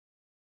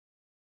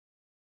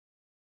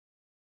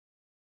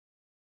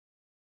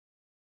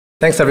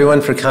Thanks everyone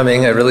for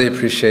coming. I really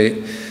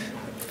appreciate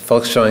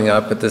folks showing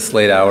up at this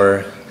late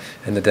hour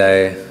in the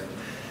day.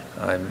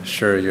 I'm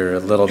sure you're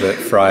a little bit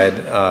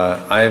fried.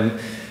 I'm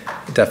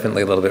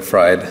definitely a little bit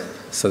fried,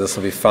 so this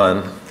will be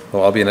fun.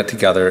 We'll all be in it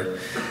together.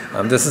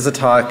 This is a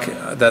talk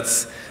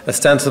that's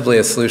ostensibly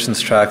a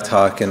solutions track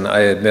talk, and I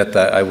admit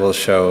that I will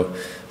show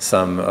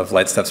some of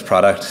Lightstep's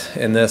product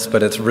in this,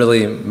 but it's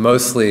really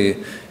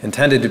mostly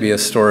intended to be a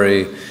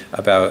story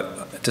about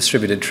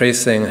distributed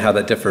tracing, how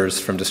that differs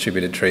from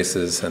distributed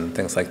traces and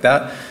things like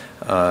that.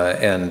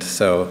 And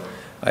so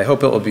I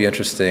hope it will be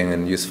interesting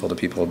and useful to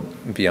people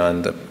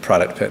beyond the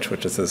product pitch,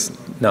 which this is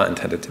not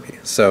intended to be.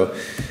 So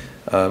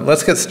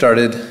let's get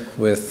started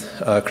with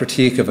a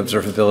critique of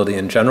observability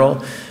in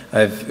general.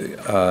 I've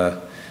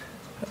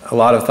a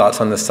lot of thoughts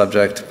on this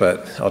subject,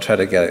 but I'll try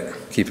to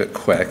keep it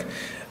quick.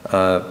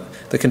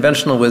 The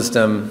conventional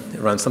wisdom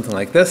runs something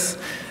like this.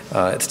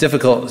 It's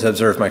difficult to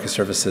observe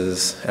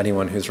microservices.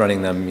 Anyone who's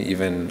running them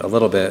even a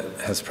little bit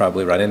has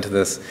probably run into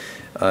this.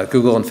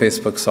 Google and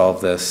Facebook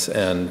solved this,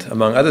 and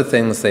among other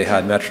things, they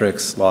had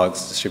metrics,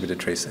 logs,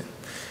 distributed tracing.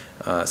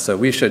 So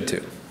we should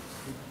too.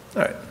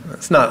 All right,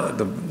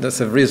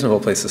 that's a reasonable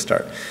place to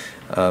start.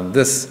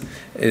 This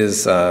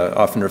is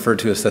often referred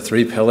to as the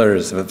three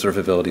pillars of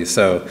observability.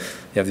 So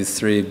you have these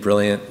three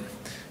brilliant's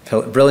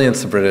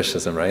a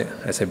Britishism, right?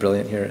 I say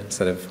brilliant here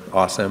instead of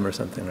awesome or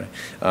something,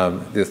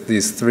 right?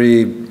 These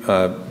three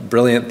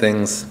brilliant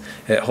things,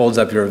 it holds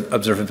up your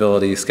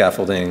observability,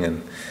 scaffolding,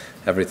 and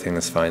everything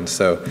is fine.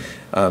 So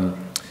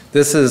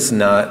this is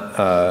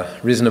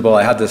not reasonable.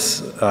 I had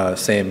this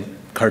same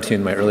cartoon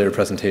in my earlier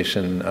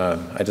presentation.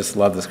 I just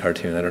love this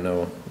cartoon. I don't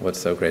know what's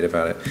so great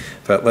about it.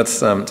 But let's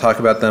talk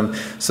about them.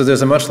 So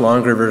there's a much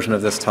longer version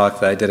of this talk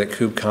that I did at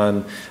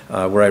KubeCon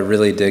where I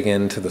really dig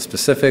into the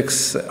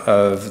specifics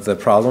of the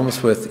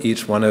problems with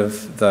each one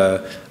of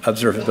the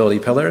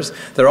observability pillars.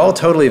 They're all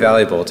totally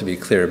valuable, to be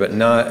clear, but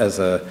not as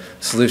a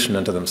solution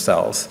unto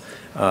themselves.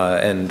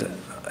 And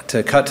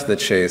to cut to the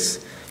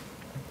chase,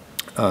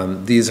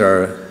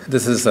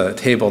 this is a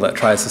table that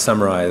tries to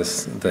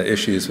summarize the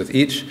issues with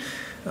each.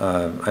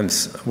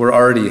 We're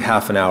already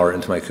half an hour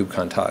into my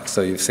KubeCon talk,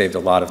 so you've saved a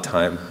lot of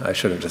time. I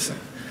should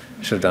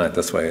have done it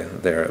this way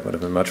there. It would have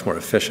been much more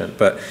efficient.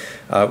 But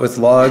with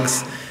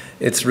logs,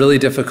 it's really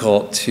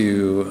difficult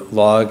to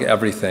log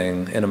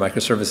everything in a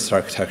microservices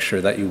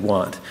architecture that you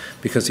want,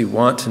 because you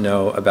want to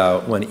know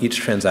about when each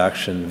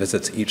transaction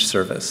visits each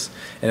service.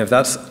 And if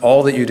that's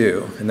all that you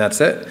do, and that's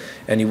it,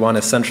 and you want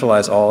to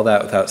centralize all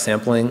that without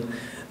sampling,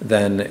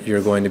 then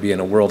you're going to be in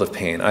a world of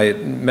pain. I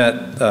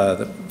met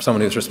someone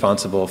who's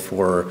responsible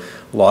for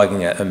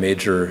logging at a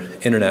major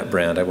internet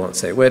brand, I won't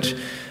say which,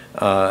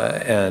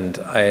 and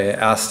I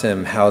asked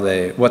him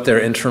what their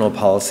internal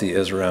policy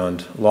is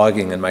around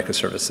logging in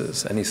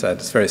microservices. And he said,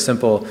 it's very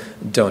simple,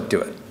 don't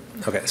do it.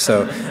 Okay,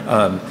 so,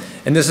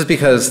 and this is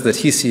because the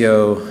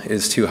TCO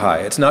is too high.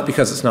 It's not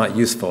because it's not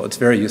useful. It's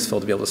very useful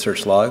to be able to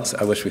search logs.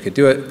 I wish we could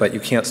do it, but you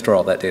can't store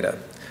all that data,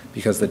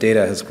 because the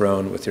data has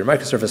grown with your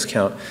microservice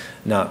count,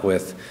 not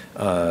with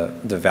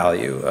the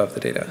value of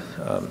the data.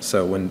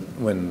 So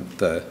when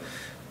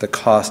the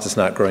cost is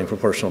not growing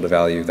proportional to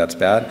value, that's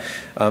bad.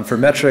 For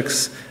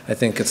metrics, I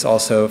think it's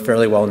also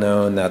fairly well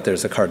known that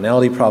there's a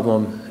cardinality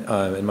problem.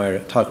 In my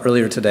talk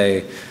earlier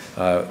today,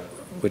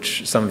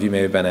 which some of you may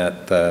have been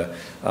at,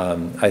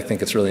 I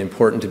think it's really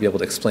important to be able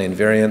to explain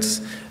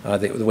variance.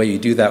 The way you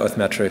do that with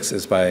metrics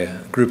is by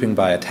grouping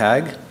by a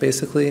tag,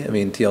 basically. I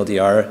mean,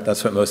 TLDR,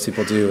 that's what most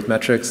people do with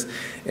metrics.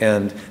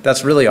 And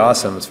that's really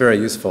awesome. It's very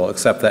useful,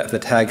 except that if the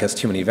tag has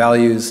too many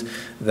values,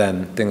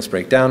 then things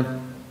break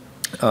down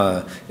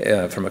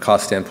from a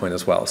cost standpoint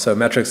as well. So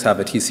metrics have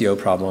a TCO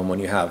problem when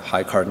you have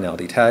high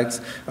cardinality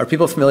tags. Are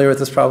people familiar with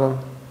this problem?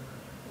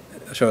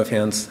 Show of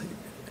hands.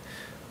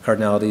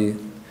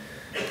 Cardinality.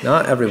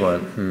 Not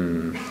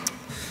everyone.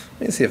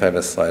 Let me see if I have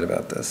a slide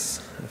about this.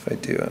 If I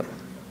do,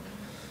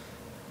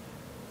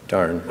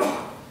 darn.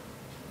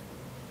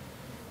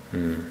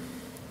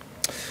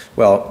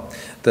 Well,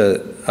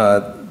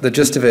 the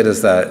gist of it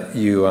is that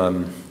you,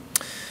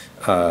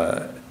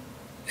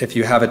 if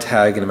you have a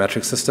tag in a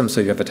metric system,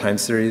 so you have a time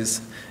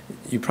series,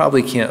 you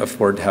probably can't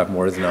afford to have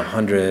more than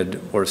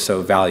 100 or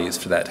so values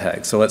for that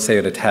tag. So let's say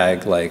at a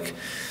tag like,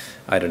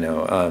 I don't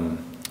know,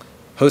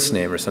 host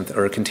name or something,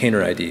 or a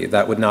container ID,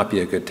 that would not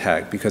be a good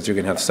tag, because you're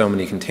going to have so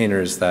many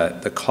containers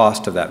that the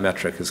cost of that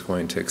metric is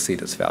going to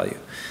exceed its value.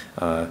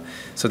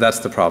 So that's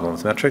the problem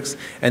with metrics.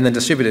 And then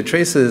distributed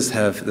traces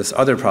have this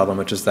other problem,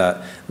 which is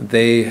that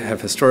they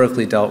have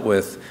historically dealt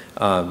with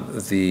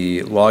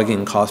the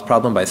logging cost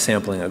problem by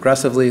sampling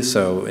aggressively.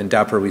 So in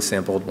Dapper, we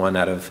sampled 1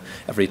 out of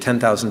every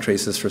 10,000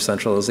 traces for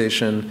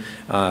centralization.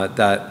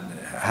 That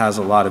has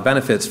a lot of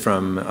benefits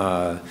from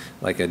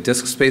like a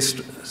disk space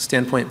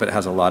standpoint, but it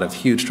has a lot of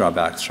huge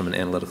drawbacks from an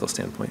analytical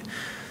standpoint.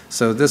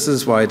 So this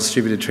is why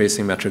distributed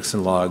tracing metrics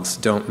and logs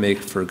don't make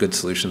for good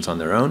solutions on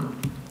their own.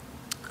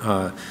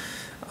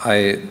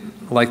 I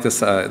like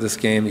this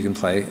game you can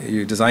play.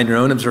 You design your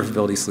own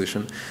observability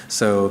solution.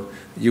 So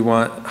you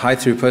want high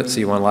throughput,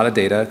 so you want a lot of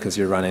data because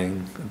you're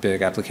running a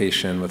big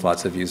application with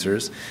lots of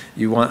users.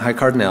 You want high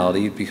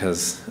cardinality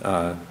because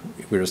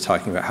we were just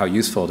talking about how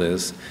useful it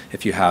is.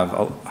 If you have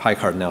a high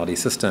cardinality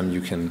system,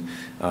 you can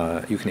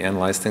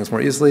analyze things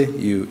more easily.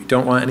 You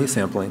don't want any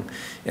sampling,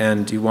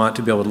 and you want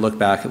to be able to look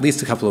back at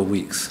least a couple of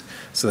weeks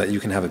so that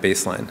you can have a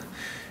baseline.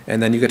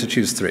 And then you get to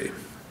choose 3.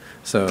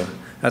 So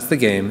that's the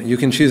game. You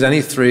can choose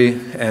any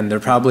 3, and there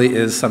probably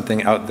is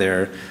something out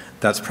there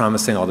that's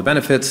promising all the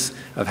benefits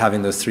of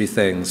having those 3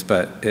 things,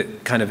 but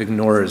it kind of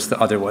ignores the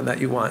other one that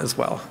you want as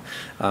well.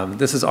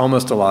 This is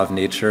almost a law of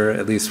nature,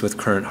 at least with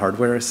current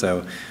hardware,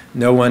 so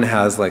no one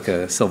has like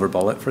a silver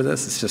bullet for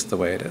this. It's just the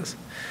way it is.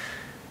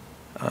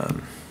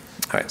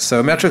 All right,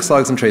 so metrics,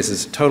 logs, and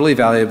traces, totally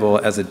valuable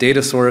as a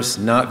data source,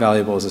 not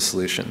valuable as a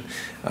solution.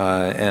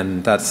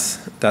 And that's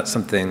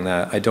something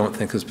that I don't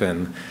think has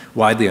been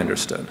widely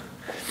understood.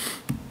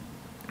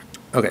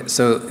 Okay,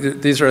 so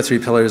these are our 3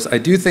 pillars. I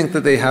do think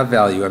that they have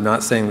value. I'm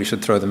not saying we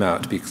should throw them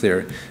out, to be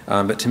clear.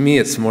 But to me,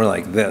 it's more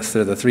like this.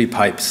 They're the 3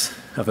 pipes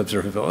of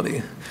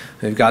observability.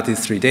 They've got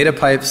these 3 data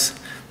pipes.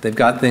 They've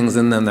got things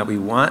in them that we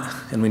want,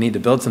 and we need to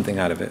build something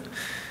out of it.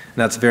 And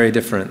that's very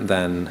different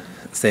than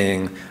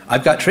saying,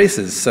 I've got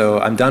traces, so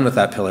I'm done with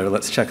that pillar.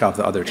 Let's check off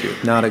the other 2.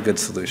 Not a good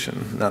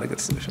solution. Not a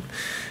good solution.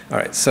 All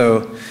right,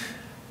 so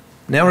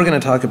now we're going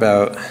to talk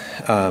about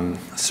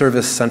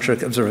service-centric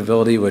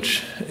observability,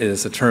 which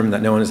is a term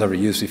that no one has ever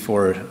used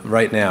before.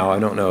 Right now, I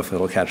don't know if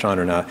it'll catch on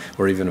or not,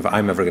 or even if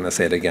I'm ever going to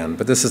say it again.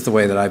 But this is the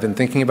way that I've been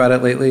thinking about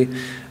it lately.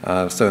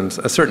 So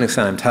to a certain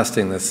extent, I'm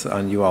testing this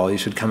on you all. You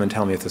should come and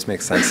tell me if this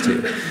makes sense to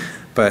you.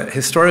 But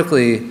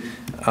historically,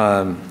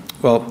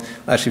 well,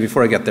 actually,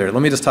 before I get there,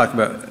 let me just talk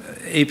about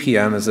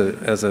APM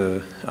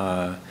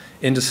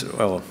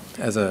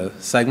as a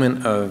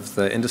segment of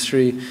the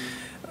industry.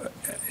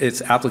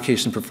 It's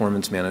application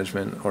performance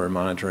management or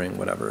monitoring,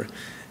 whatever.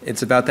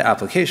 It's about the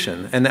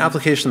application, and the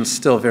application is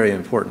still very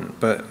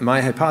important. But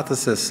my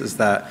hypothesis is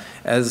that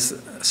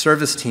as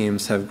service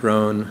teams have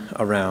grown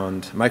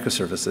around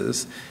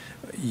microservices,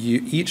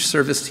 each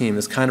service team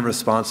is kind of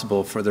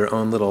responsible for their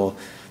own little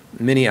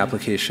mini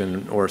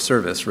application or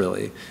service,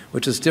 really,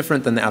 which is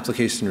different than the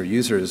application your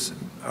users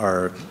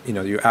are,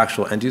 your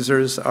actual end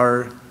users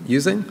are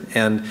using.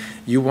 And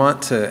you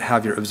want to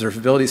have your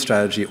observability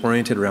strategy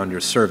oriented around your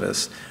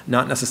service,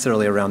 not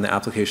necessarily around the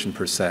application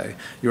per se.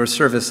 Your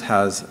service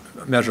has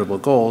measurable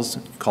goals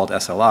called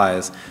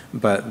SLIs,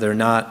 but they're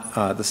not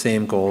the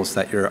same goals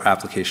that your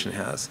application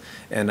has.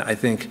 And I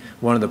think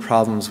one of the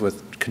problems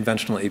with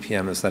conventional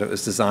APM is that it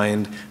was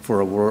designed for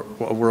a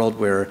world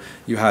where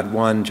you had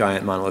one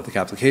giant monolithic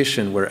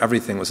application where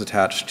everything was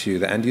attached to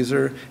the end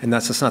user, and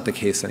that's just not the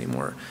case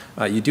anymore.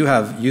 You do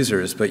have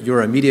users, but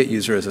your immediate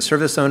user as a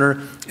service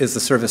owner is the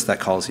service that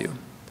calls you,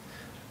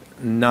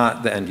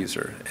 not the end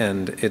user.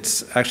 And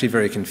it's actually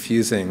very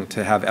confusing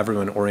to have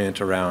everyone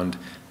orient around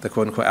the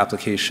quote-unquote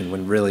application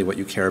when really what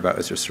you care about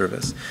is your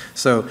service.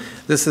 So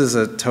this is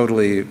a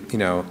totally,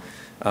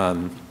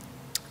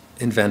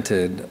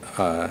 invented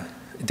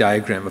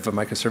diagram of a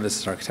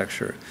microservices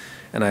architecture.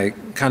 And I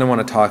kind of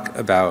want to talk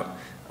about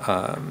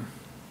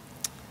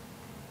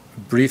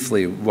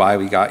briefly why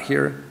we got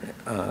here.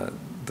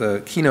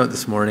 The keynote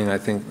this morning, I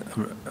think,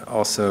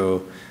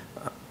 also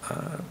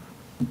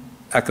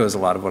echoes a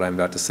lot of what I'm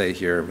about to say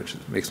here, which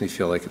makes me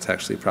feel like it's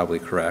actually probably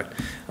correct.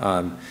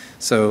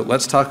 So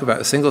let's talk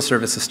about a single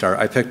service to start.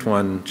 I picked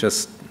one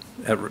just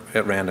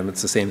at random.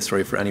 It's the same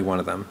story for any one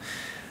of them.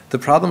 The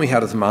problem we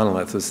had with the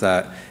monolith was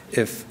that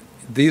if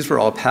these were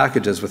all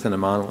packages within a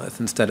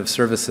monolith instead of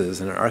services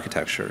in an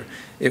architecture,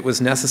 it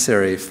was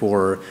necessary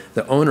for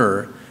the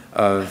owner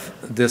of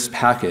this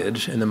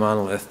package in the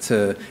monolith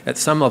to, at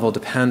some level,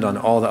 depend on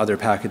all the other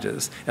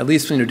packages, at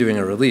least when you're doing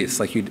a release.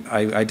 Like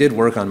I did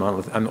work on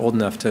monolith. I'm old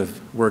enough to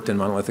have worked in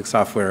monolithic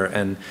software,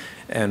 and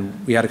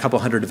we had a couple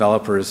hundred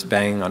developers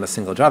banging on a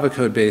single Java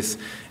code base,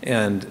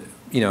 and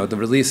the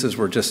releases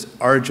were just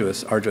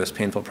arduous,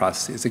 painful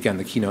processes. Again,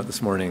 the keynote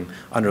this morning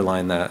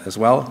underlined that as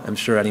well. I'm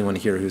sure anyone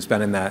here who's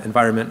been in that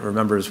environment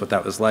remembers what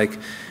that was like. It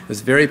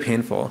was very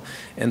painful.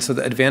 And so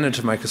the advantage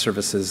of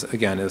microservices,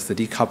 again, is the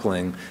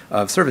decoupling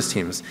of service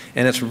teams.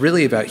 And it's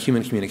really about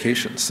human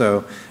communication.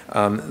 So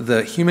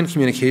the human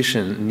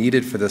communication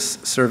needed for this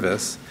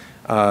service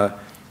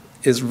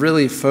is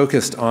really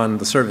focused on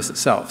the service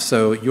itself.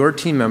 So your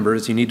team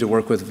members, you need to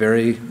work with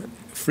very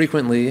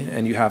frequently,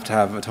 and you have to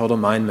have a total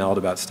mind meld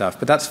about stuff.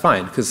 But that's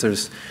fine, because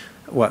there's,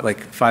 like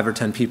 5 or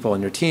 10 people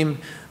in your team,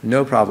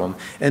 no problem.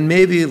 And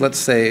maybe, let's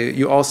say,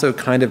 you also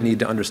kind of need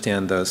to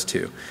understand those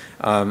too.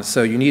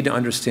 So you need to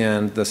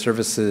understand the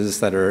services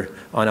that are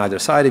on either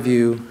side of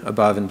you,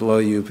 above and below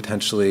you,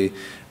 potentially.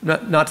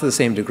 Not to the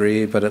same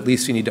degree, but at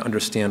least you need to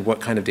understand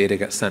what kind of data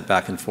gets sent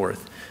back and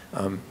forth.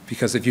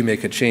 Because if you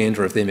make a change,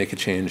 or if they make a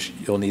change,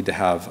 you'll need to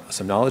have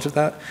some knowledge of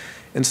that.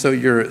 And so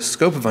your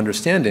scope of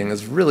understanding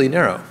is really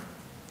narrow.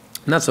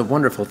 And that's a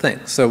wonderful thing.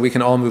 So we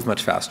can all move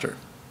much faster.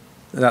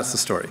 That's the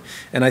story.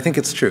 And I think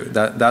it's true.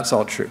 That's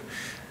all true.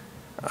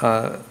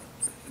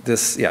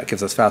 this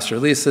gives us faster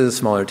releases,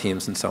 smaller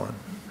teams, and so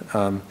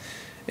on.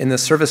 In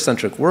this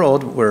service-centric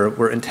world where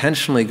we're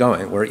intentionally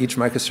going, where each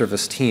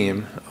microservice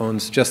team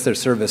owns just their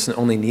service and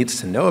only needs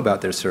to know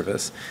about their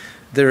service,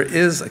 there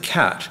is a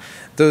catch.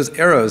 Those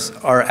arrows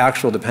are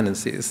actual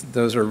dependencies.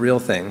 Those are real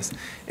things.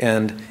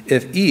 And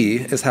if E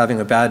is having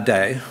a bad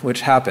day,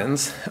 which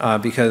happens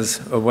because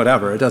of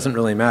whatever, it doesn't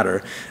really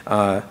matter.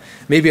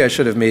 Maybe I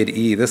should have made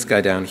E this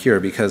guy down here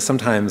because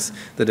sometimes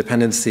the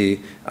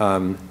dependency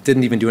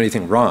didn't even do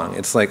anything wrong.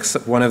 It's like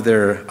one of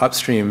their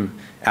upstream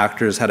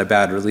actors had a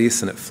bad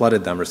release and it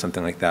flooded them or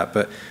something like that.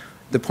 But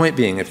the point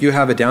being, if you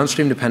have a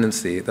downstream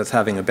dependency that's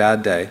having a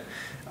bad day,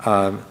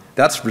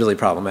 that's really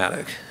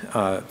problematic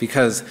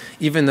because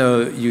even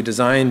though you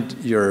designed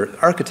your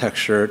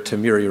architecture to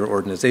mirror your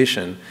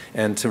organization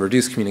and to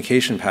reduce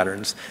communication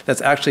patterns,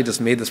 that's actually just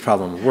made this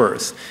problem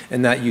worse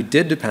in that you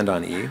did depend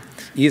on E.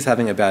 E is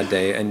having a bad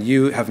day and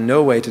you have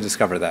no way to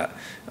discover that,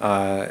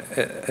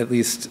 at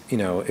least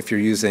if you're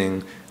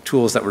using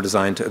tools that were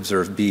designed to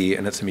observe B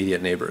and its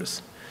immediate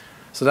neighbors.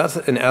 So that's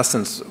in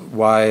essence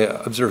why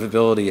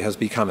observability has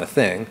become a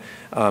thing.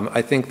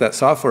 I think that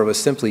software was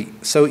simply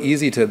so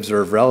easy to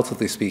observe,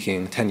 relatively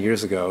speaking, 10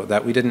 years ago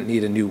that we didn't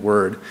need a new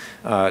word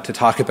to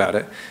talk about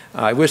it.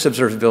 I wish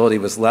observability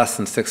was less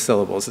than 6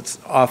 syllables. It's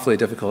awfully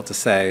difficult to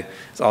say.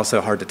 It's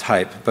also hard to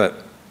type,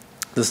 but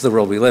this is the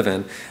world we live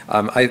in.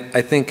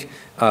 I think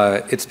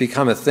it's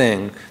become a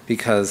thing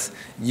because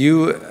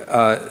you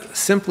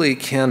simply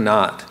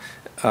cannot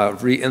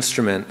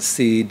re-instrument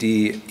C,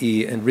 D,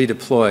 E, and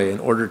redeploy in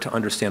order to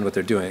understand what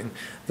they're doing.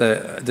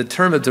 The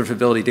term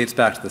observability dates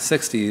back to the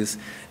 60s,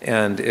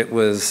 and it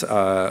was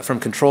from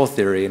control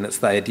theory, and it's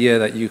the idea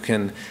that you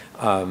can,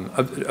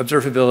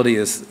 observability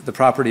is the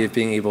property of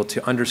being able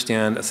to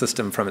understand a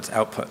system from its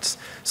outputs.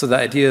 So the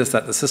idea is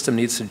that the system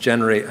needs to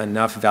generate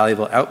enough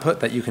valuable output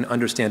that you can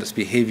understand its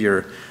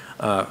behavior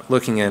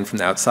looking in from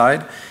the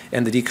outside,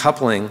 and the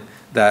decoupling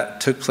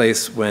that took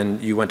place when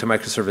you went to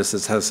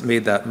microservices has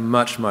made that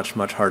much, much,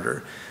 much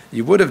harder.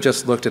 You would have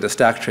just looked at a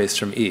stack trace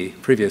from E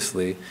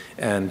previously,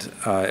 and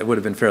it would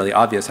have been fairly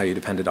obvious how you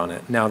depended on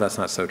it. Now that's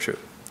not so true.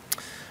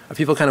 Are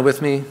people kind of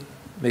with me?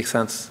 Makes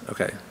sense?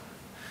 Okay.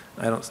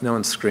 No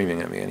one's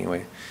screaming at me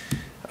anyway.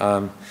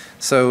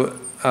 So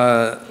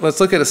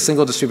let's look at a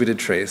single distributed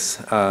trace.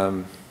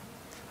 I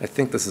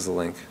think this is a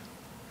link.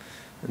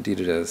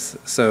 Indeed it is.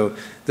 So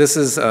this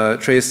is a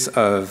trace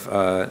of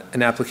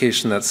an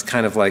application that's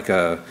kind of like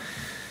a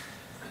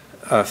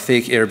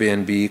fake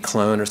Airbnb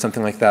clone or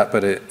something like that,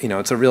 but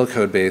it's a real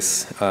code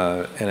base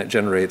and it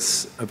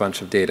generates a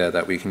bunch of data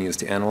that we can use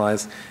to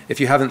analyze. If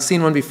you haven't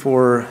seen one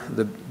before,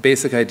 the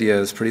basic idea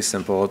is pretty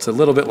simple. It's a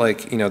little bit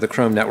like the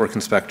Chrome Network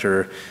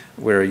Inspector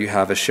where you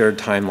have a shared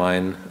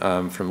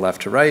timeline from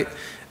left to right,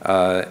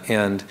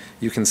 and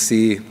you can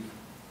see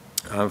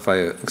if I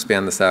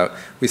expand this out,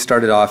 we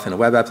started off in a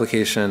web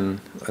application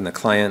in the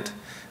client.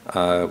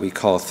 We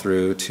call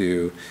through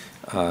to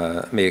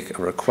make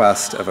a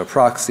request of a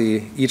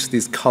proxy. Each of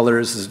these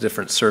colors is a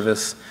different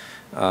service.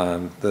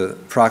 The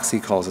proxy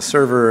calls a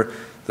server.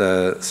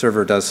 The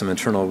server does some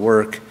internal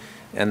work,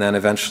 and then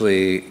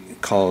eventually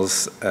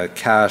calls a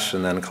cache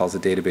and then calls a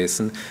database.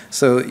 And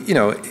so,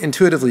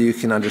 intuitively you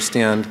can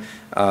understand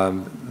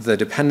the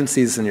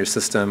dependencies in your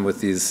system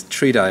with these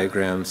tree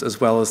diagrams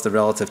as well as the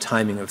relative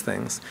timing of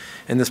things.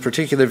 In this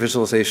particular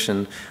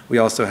visualization, we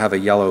also have a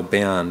yellow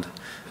band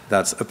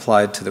that's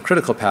applied to the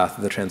critical path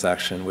of the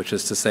transaction, which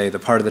is to say the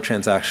part of the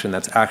transaction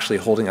that's actually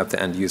holding up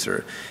the end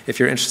user. If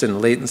you're interested in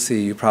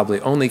latency, you probably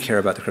only care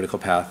about the critical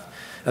path.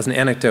 As an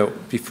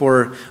anecdote,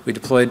 before we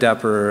deployed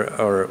Dapper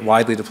or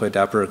widely deployed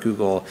Dapper at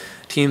Google,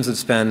 teams would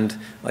spend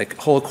like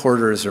whole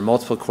quarters or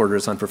multiple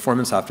quarters on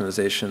performance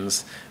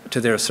optimizations to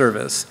their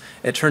service.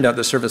 It turned out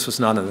the service was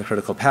not on the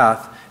critical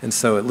path, and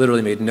so it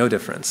literally made no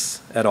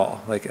difference at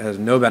all. Like it had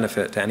no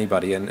benefit to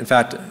anybody, and in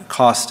fact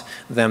cost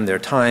them their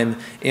time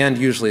and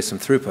usually some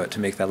throughput to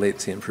make that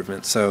latency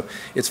improvement. So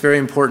it's very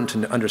important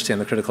to understand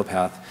the critical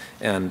path,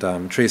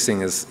 and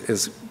tracing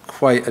is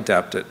quite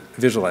adept at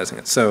visualizing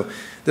it. So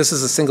this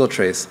is a single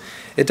trace.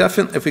 It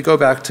definitely, if we go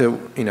back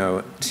to, I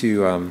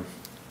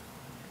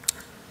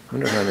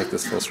wonder how I make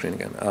this full screen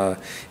again.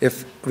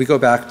 If we go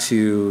back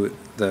to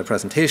the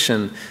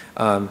presentation,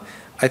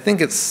 I think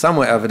it's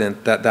somewhat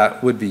evident that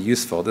that would be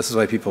useful. This is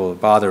why people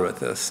bother with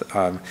this.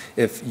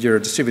 If your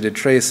distributed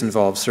trace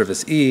involves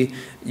service E,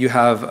 you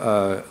have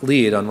a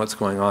lead on what's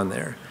going on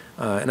there.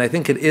 And I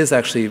think it is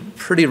actually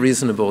pretty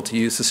reasonable to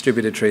use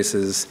distributed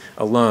traces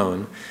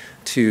alone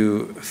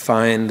to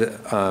find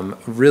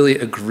really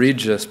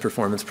egregious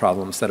performance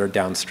problems that are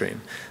downstream.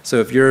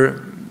 So if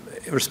you're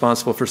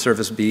responsible for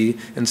service B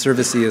and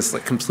service E is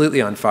like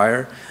completely on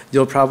fire,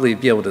 you'll probably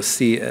be able to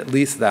see at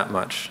least that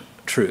much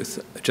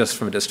truth just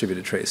from a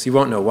distributed trace. You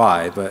won't know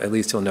why, but at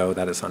least you'll know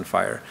that it's on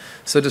fire.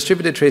 So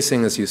distributed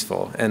tracing is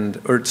useful,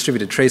 or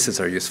distributed traces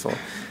are useful.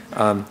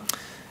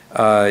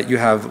 You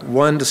have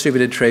one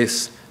distributed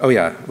trace. Oh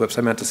yeah, whoops,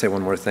 I meant to say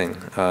one more thing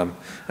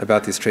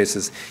about these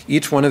traces.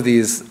 Each one of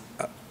these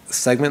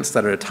segments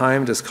that are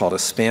timed is called a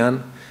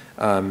span.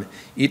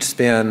 Each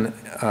span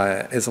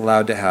is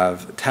allowed to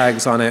have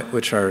tags on it,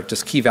 which are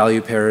just key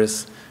value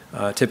pairs,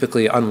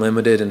 typically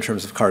unlimited in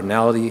terms of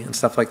cardinality and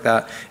stuff like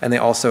that. And they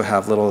also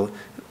have little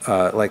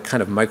like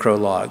kind of micro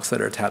logs that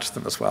are attached to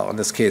them as well. In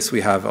this case,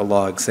 we have a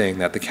log saying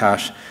that the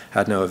cache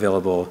had no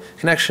available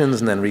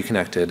connections and then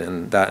reconnected,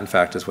 and that in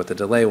fact is what the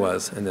delay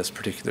was in this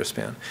particular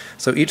span.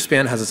 So each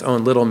span has its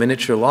own little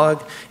miniature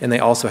log, and they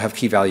also have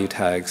key value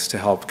tags to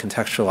help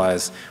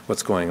contextualize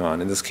what's going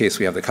on. In this case,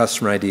 we have the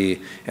customer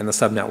ID and the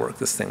subnetwork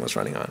this thing was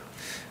running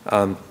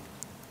on.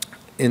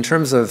 In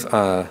terms of,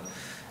 what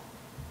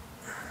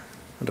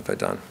have I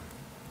done?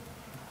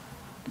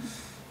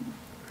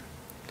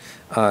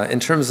 In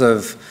terms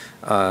of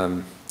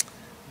a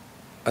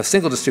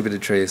single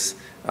distributed trace,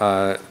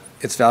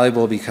 it's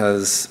valuable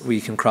because we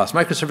can cross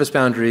microservice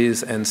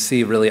boundaries and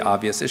see really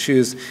obvious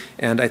issues.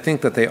 And I think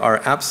that they are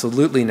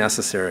absolutely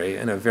necessary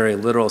in a very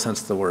literal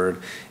sense of the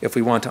word if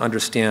we want to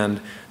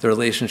understand the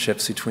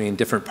relationships between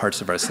different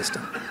parts of our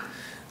system.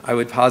 I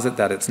would posit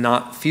that it's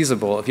not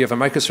feasible. If you have a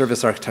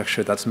microservice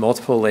architecture that's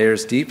multiple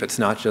layers deep, it's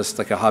not just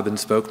like a hub and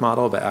spoke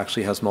model, but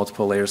actually has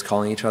multiple layers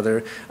calling each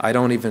other. I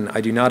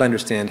do not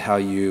understand how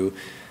you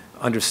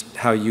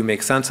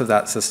make sense of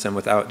that system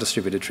without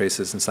distributed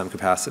traces in some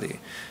capacity.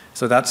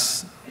 So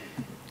that's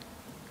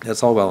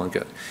all well and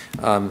good.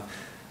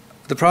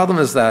 The problem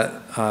is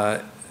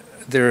that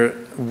there are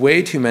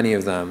way too many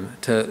of them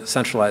to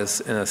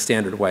centralize in a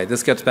standard way.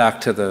 This gets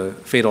back to the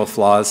fatal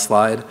flaws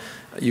slide.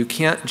 You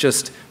can't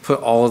just put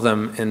all of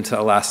them into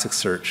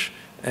Elasticsearch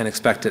and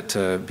expect it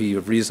to be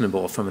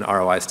reasonable from an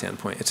ROI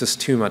standpoint. It's just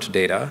too much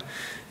data.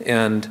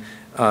 And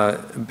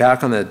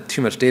back on the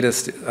too much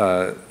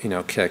data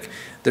kick,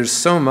 there's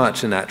so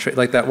much in that,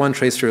 like that one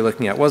trace we were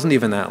looking at wasn't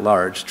even that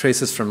large.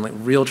 Traces from, like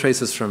real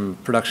traces from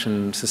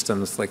production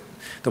systems like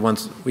the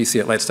ones we see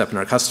at Lightstep in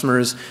our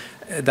customers,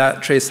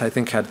 that trace I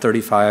think had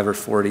 35 or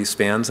 40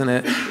 spans in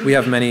it. We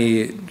have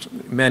many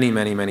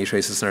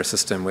traces in our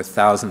system with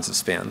thousands of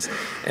spans.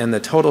 And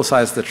the total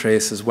size of the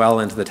trace is well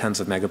into the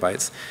tens of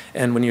megabytes.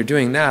 And when you're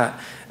doing that,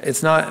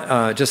 it's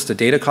not just a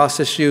data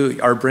cost issue.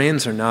 Our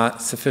brains are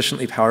not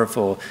sufficiently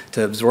powerful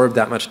to absorb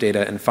that much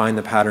data and find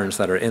the patterns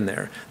that are in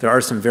there. There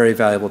are some very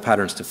valuable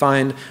patterns to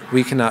find.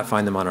 We cannot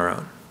find them on our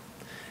own.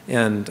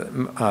 And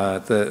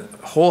the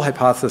whole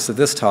hypothesis of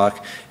this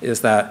talk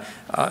is that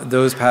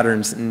those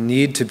patterns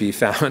need to be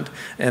found,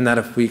 and that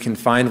if we can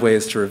find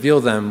ways to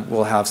reveal them,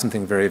 we'll have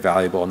something very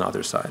valuable on the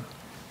other side.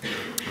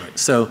 Right.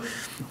 So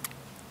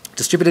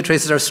distributed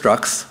traces are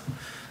structs.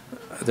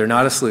 They're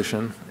not a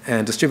solution.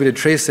 And distributed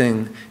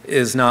tracing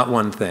is not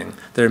one thing.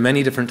 There are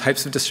many different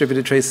types of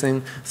distributed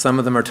tracing. Some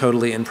of them are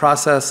totally in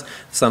process.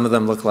 Some of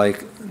them look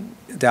like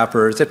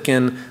Dapper or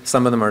Zipkin.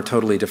 Some of them are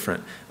totally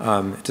different.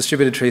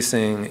 Distributed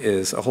tracing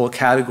is a whole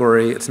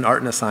category. It's an art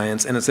and a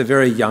science, and it's a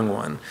very young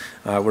one.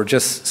 We're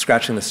just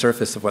scratching the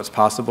surface of what's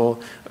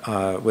possible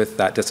with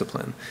that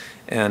discipline.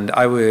 And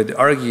I would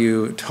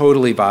argue,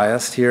 totally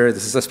biased here,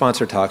 this is a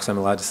sponsored talk, so I'm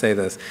allowed to say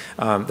this,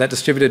 that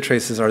distributed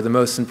traces are the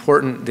most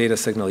important data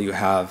signal you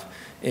have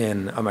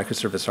in a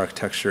microservice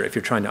architecture if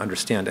you're trying to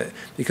understand it,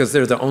 because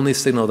they're the only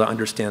signal that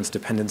understands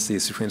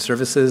dependencies between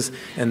services,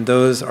 and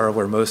those are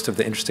where most of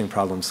the interesting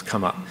problems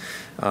come up.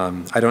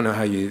 I don't know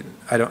how you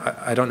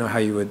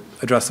would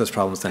address those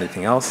problems with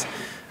anything else.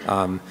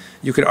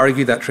 You could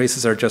argue that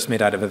traces are just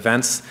made out of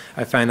events.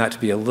 I find that to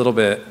be a little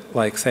bit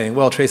like saying,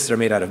 well, traces are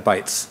made out of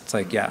bytes. It's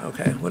like, yeah,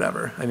 okay,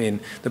 whatever. I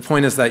mean, the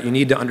point is that you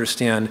need to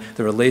understand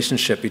the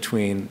relationship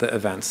between the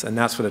events, and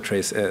that's what a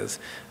trace is.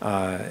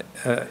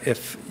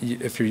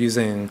 If you're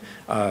using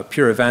a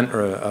pure event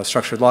or a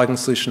structured logging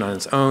solution on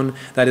its own,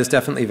 that is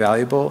definitely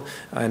valuable,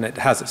 and it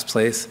has its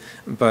place.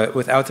 But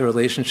without the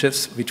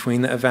relationships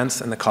between the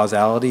events and the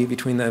causality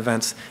between the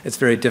events, it's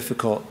very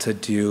difficult to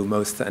do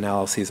most of the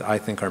analyses I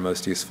think are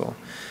most useful.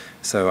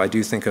 So I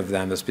do think of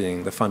them as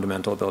being the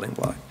fundamental building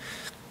block.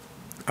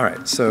 All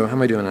right, so how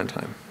am I doing on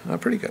time? Oh,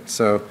 pretty good.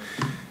 So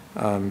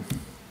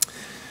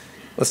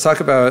let's talk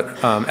about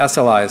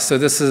SLIs. So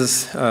this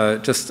is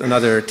just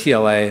another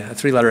TLA, a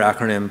three-letter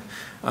acronym.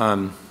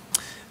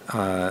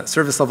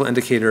 Service level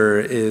indicator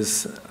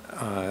is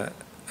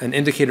an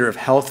indicator of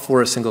health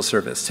for a single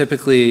service.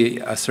 Typically,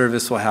 a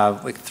service will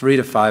have like 3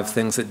 to 5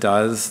 things it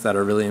does that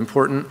are really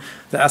important.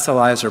 The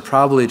SLIs are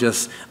probably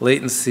just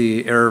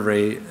latency, error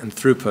rate, and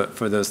throughput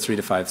for those 3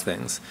 to 5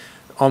 things.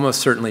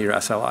 Almost certainly your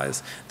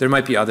SLIs. There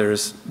might be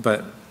others,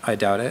 but I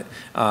doubt it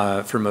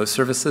for most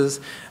services.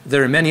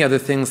 There are many other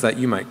things that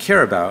you might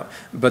care about,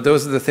 but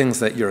those are the things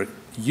that your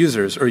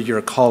users or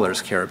your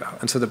callers care about.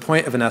 And so the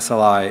point of an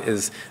SLI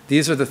is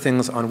these are the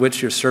things on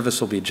which your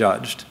service will be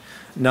judged.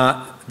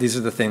 Not these are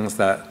the things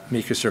that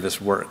make your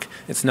service work.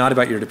 It's not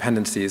about your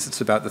dependencies.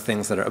 It's about the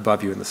things that are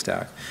above you in the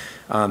stack.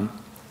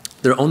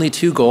 There are only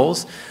 2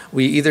 goals.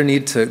 We either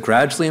need to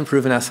gradually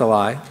improve an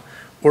SLI,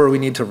 or we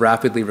need to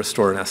rapidly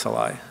restore an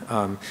SLI.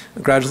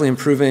 Gradually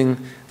improving,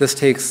 this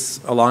takes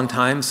a long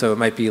time, so it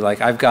might be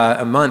like I've got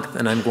a month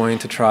and I'm going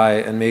to try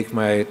and make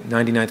my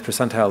 99th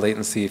percentile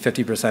latency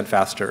 50%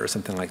 faster or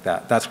something like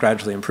that. That's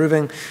gradually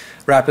improving.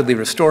 Rapidly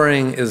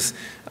restoring is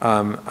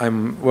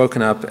I'm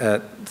woken up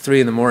at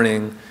 3 in the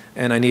morning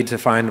and I need to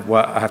find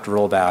what I have to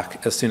roll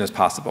back as soon as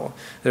possible.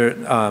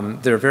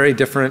 They're very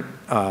different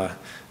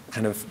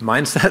kind of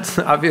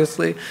mindsets,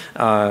 obviously.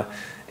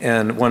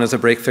 And one is a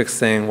break-fix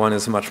thing, one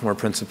is a much more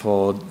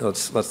principled,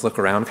 let's look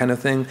around kind of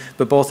thing,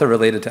 but both are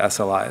related to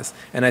SLIs.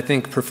 And I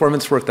think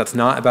performance work that's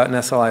not about an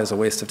SLI is a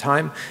waste of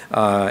time,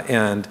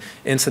 and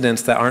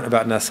incidents that aren't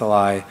about an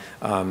SLI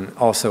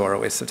also are a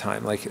waste of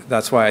time. Like,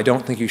 that's why I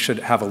don't think you should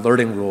have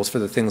alerting rules for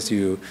the things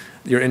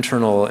your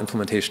internal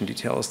implementation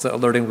details. The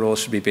alerting rules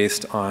should be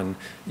based on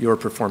your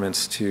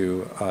performance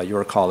to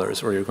your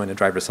callers, or you're going to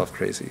drive yourself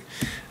crazy.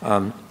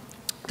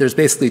 There's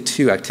basically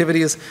two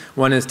activities.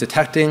 One is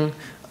detecting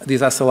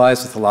these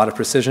SLIs with a lot of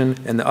precision,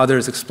 and the other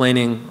is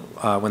explaining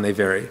when they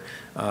vary.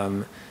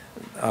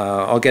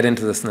 I'll get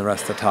into this in the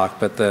rest of the talk,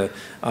 but the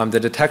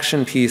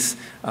detection piece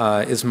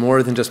is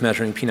more than just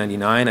measuring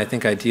P99. I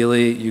think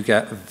ideally you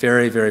get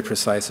very, very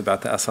precise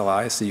about the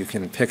SLI so you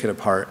can pick it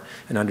apart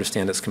and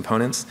understand its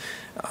components.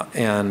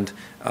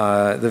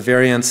 The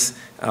variance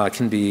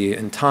can be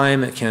in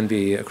time, it can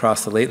be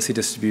across the latency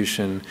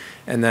distribution,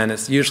 and then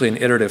it's usually an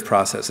iterative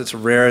process. It's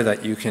rare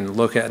that you can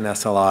look at an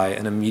SLI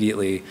and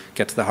immediately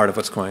get to the heart of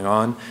what's going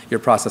on. Your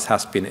process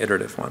has to be an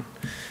iterative one.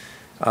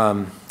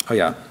 Oh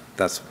yeah,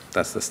 that's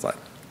this slide.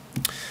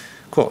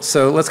 Cool,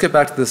 so let's get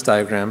back to this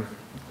diagram.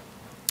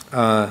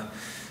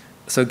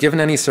 So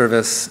given any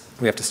service,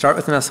 we have to start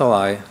with an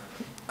SLI,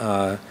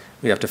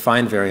 we have to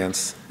find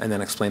variance, and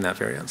then explain that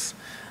variance.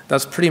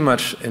 That's pretty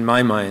much, in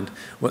my mind,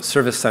 what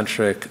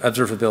service-centric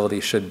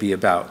observability should be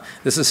about.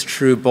 This is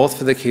true both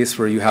for the case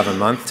where you have a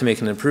month to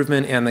make an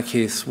improvement and the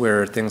case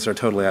where things are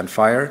totally on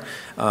fire.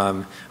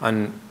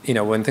 When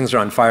things are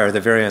on fire, the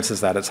variance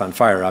is that it's on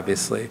fire,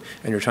 obviously,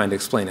 and you're trying to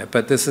explain it.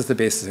 But this is the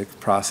basic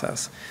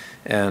process.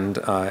 And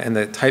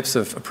the types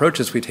of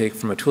approaches we take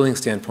from a tooling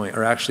standpoint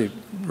are actually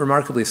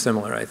remarkably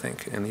similar, I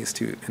think, in these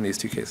two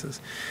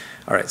cases.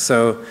 All right,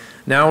 so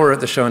now we're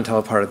at the show and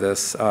tell part of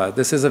this.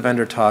 This is a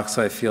vendor talk,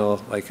 so I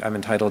feel like I'm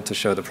entitled to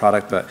show the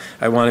product, but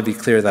I want to be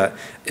clear that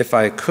if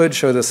I could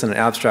show this in an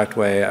abstract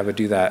way, I would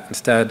do that.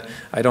 Instead,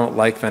 I don't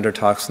like vendor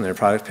talks and their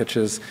product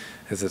pitches,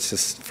 because it's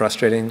just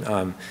frustrating,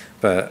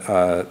 but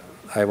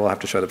I will have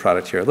to show the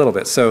product here a little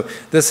bit. So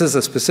this is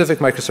a specific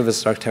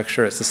microservice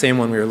architecture. It's the same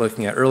one we were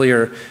looking at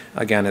earlier.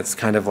 Again, it's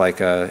kind of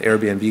like an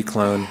Airbnb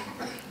clone.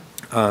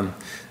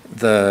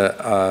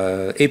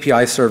 The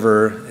API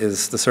server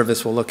is the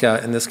service we'll look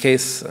at in this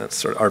case. It's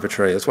sort of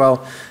arbitrary as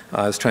well.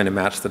 I was trying to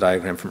match the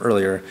diagram from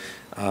earlier.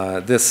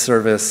 This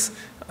service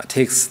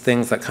takes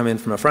things that come in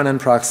from a front-end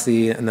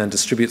proxy and then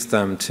distributes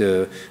them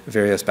to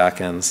various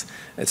backends.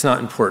 It's not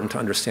important to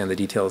understand the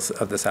details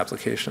of this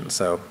application,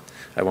 so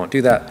I won't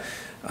do that.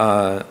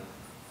 What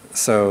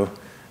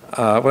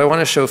I want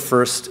to show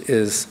first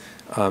is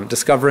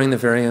discovering the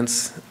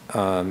variance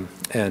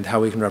and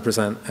how we can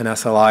represent an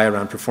SLI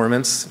around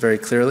performance very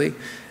clearly,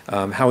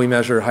 how we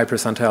measure high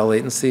percentile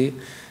latency,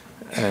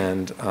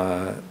 and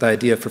the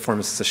idea of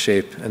performance as a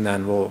shape, and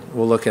then we'll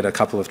look at a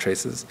couple of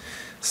traces.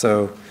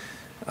 So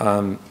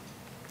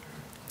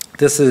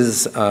this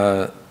is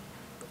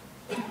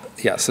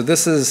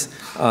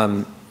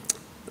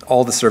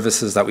all the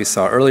services that we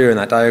saw earlier in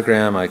that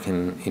diagram. I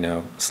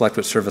can select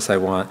which service I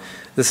want.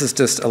 This is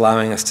just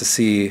allowing us to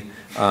see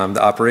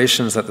the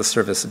operations that the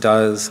service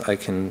does. I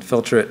can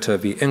filter it to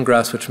be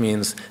ingress, which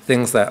means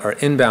things that are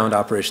inbound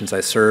operations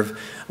I serve.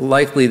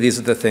 Likely these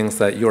are the things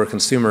that your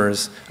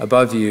consumers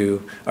above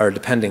you are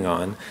depending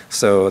on.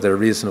 So they're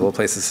reasonable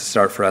places to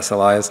start for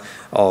SLIs.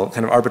 I'll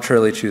kind of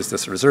arbitrarily choose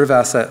this reserve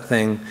asset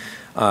thing.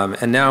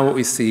 And now what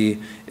we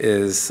see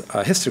is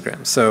a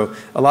histogram. So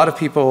a lot of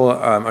people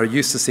are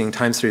used to seeing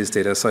time series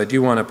data, so I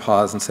do want to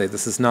pause and say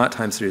this is not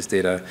time series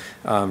data.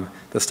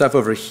 The stuff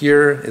over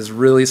here is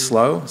really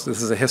slow. So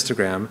this is a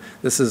histogram.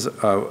 This is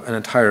an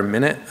entire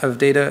minute of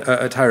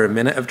data, entire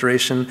minute of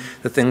duration.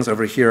 The things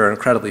over here are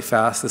incredibly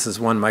fast. This is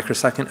 1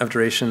 microsecond of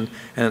duration,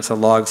 and it's a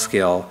log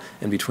scale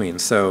in between.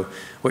 So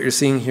what you're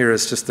seeing here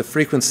is just the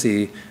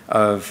frequency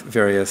of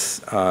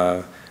various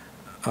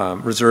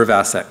reserve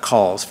asset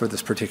calls for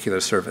this particular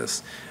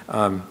service.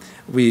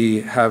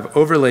 We have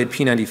overlaid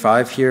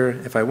P95 here.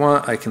 If I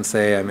want, I can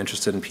say I'm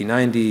interested in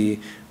P90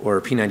 or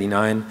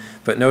P99,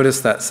 but notice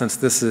that since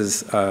this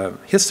is a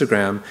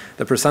histogram,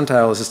 the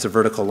percentile is just a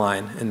vertical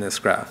line in this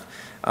graph.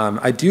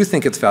 I do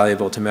think it's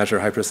valuable to measure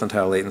high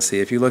percentile latency.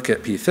 If you look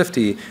at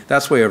P50,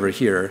 that's way over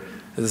here.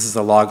 This is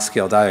a log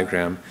scale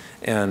diagram,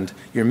 and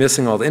you're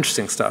missing all the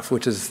interesting stuff,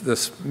 which is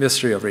this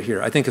mystery over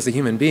here. I think as a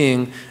human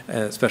being,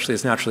 especially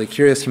as naturally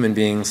curious human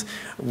beings,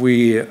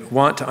 we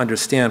want to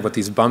understand what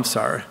these bumps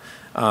are.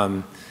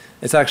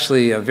 It's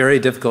actually a very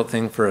difficult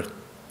thing for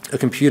a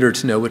computer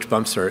to know which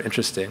bumps are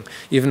interesting.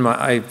 Even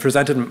my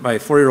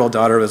 4-year-old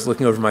daughter was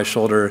looking over my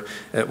shoulder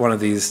at one of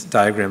these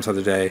diagrams the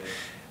other day,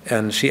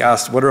 And she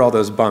asked, what are all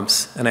those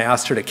bumps? And I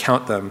asked her to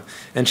count them,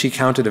 and she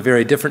counted a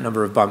very different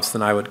number of bumps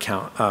than I would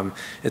count.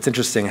 It's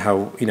interesting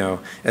how,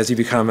 as you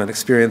become an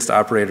experienced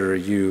operator,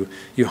 you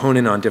hone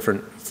in on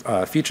different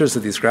features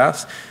of these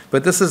graphs.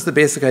 But this is the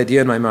basic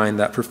idea in my mind,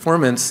 that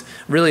performance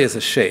really is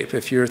a shape.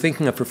 If you're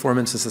thinking of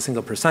performance as a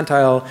single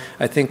percentile,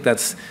 I think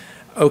that's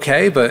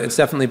okay, but it's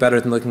definitely better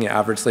than looking at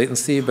average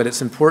latency. But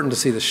it's important to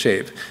see the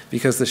shape,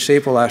 because the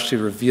shape will actually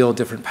reveal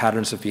different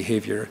patterns of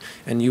behavior,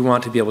 and you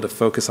want to be able to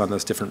focus on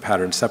those different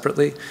patterns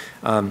separately.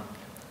 If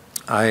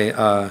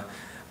I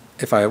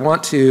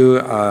want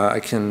to, I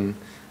can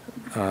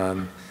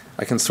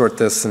sort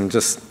this and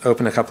just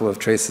open a couple of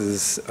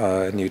traces,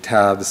 new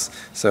tabs.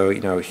 So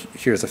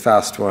here's a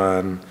fast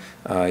one,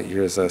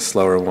 here's a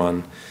slower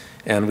one,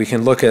 and we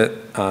can look at.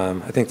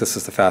 I think this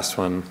is the fast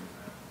one.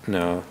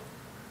 No.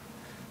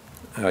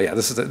 Oh yeah,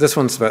 this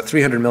one's about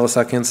 300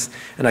 milliseconds,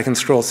 and I can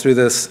scroll through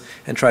this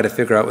and try to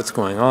figure out what's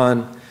going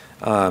on.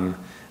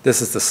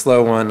 This is the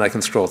slow one. I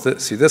can scroll through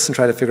this and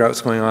try to figure out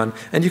what's going on,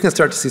 and you can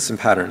start to see some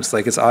patterns.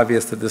 Like, it's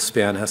obvious that this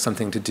span has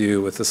something to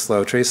do with the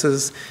slow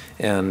traces,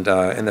 and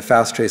in the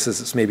fast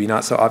traces, it's maybe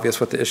not so obvious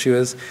what the issue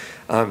is.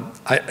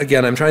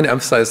 Again, I'm trying to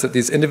emphasize that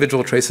these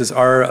individual traces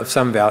are of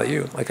some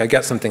value. Like, I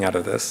get something out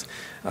of this.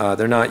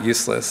 They're not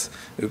useless.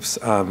 Oops.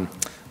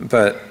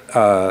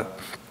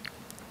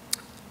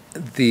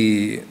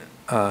 The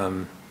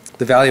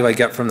value I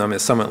get from them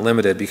is somewhat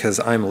limited, because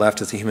I'm left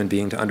as a human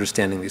being to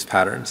understanding these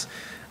patterns.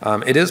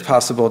 It is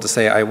possible to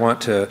say I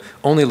want to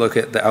only look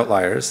at the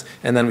outliers,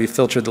 and then we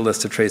filtered the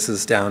list of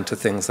traces down to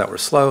things that were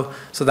slow,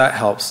 so that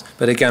helps.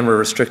 But again, we're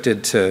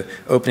restricted to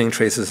opening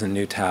traces in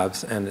new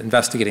tabs and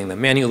investigating them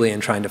manually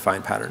and trying to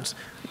find patterns.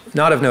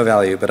 Not of no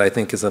value, but I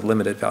think is of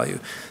limited value.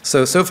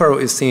 So far what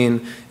we've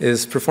seen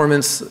is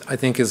performance, I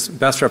think, is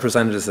best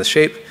represented as the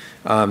shape.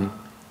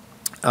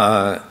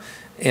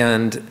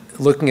 And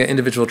looking at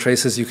individual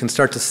traces, you can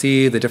start to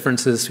see the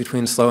differences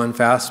between slow and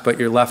fast, but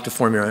you're left to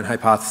form your own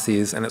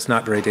hypotheses, and it's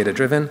not very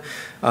data-driven.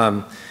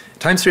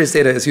 Time series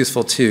data is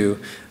useful too.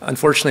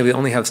 Unfortunately, we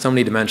only have so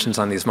many dimensions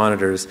on these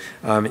monitors.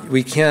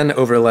 We can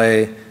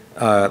overlay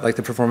like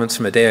the performance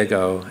from a day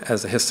ago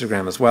as a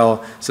histogram as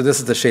well. So this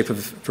is the shape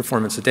of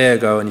performance a day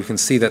ago, and you can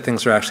see that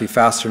things are actually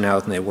faster now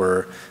than they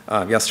were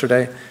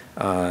yesterday.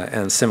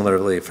 And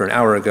similarly, for an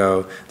hour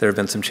ago, there have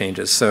been some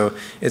changes. So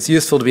it's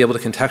useful to be able to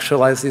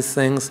contextualize these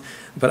things,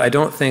 but I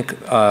don't think,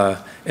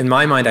 in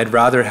my mind, I'd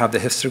rather have the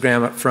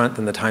histogram up front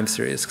than the time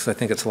series, because I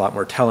think it's a lot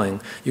more telling.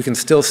 You can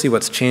still see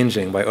what's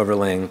changing by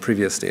overlaying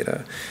previous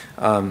data.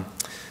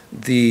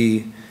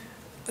 The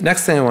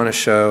next thing I want to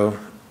show,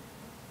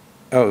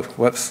 oh,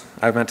 whoops,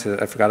 I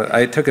forgot it.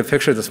 I took a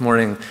picture this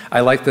morning.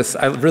 I like this.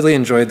 I really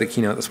enjoyed the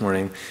keynote this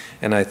morning,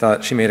 and I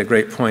thought she made a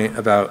great point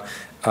about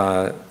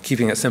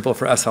keeping it simple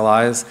for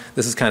SLIs.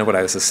 This is kind of what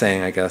I was just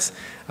saying, I guess,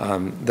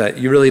 that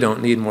you really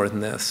don't need more than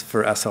this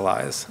for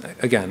SLIs.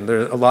 Again,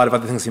 there are a lot of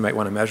other things you might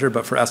want to measure,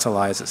 but for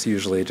SLIs, it's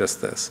usually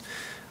just this.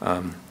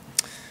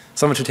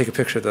 Someone should take a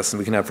picture of this, and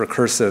we can have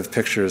recursive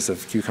pictures of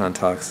QCon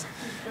talks.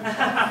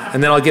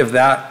 And then I'll give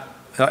that.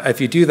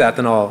 If you do that,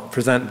 then I'll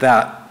present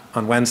that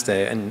on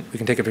Wednesday, and we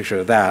can take a picture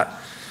of that.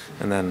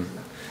 And then,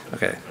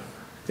 OK.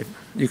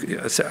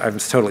 I'm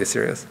totally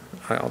serious.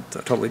 I'll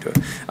totally do it.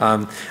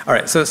 All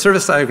right, so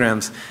service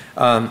diagrams.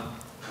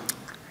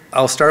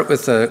 I'll start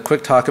with a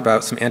quick talk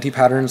about some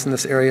anti-patterns in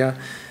this area,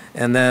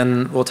 and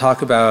then we'll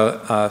talk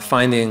about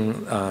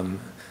finding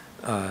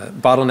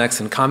bottlenecks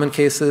in common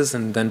cases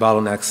and then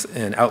bottlenecks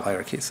in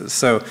outlier cases.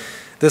 So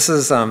this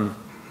is, I've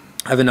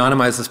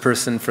anonymized this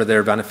person for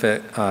their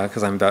benefit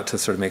because I'm about to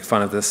sort of make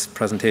fun of this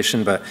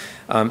presentation, but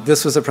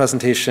this was a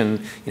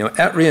presentation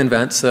at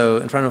reInvent, so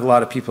in front of a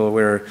lot of people,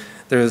 where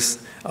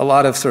there's a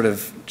lot of sort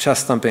of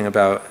chest thumping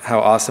about how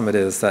awesome it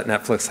is that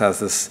Netflix has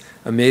this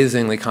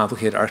amazingly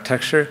complicated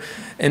architecture.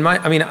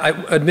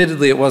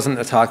 Admittedly, it wasn't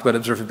a talk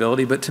about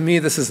observability, but to me,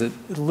 this is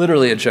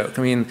literally a joke.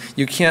 I mean,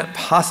 you can't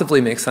possibly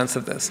make sense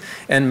of this.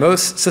 And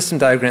most system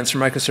diagrams for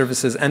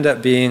microservices end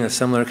up being a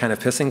similar kind of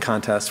pissing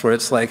contest, where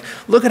it's like,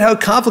 look at how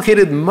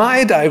complicated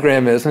my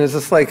diagram is. And it's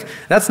just like,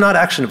 that's not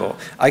actionable.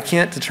 I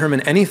can't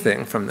determine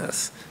anything from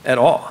this at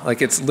all.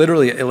 Like, it's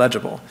literally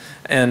illegible.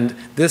 And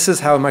this is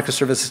how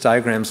microservices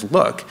diagrams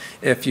look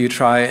if you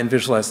try and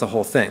visualize the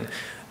whole thing.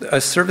 A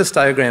service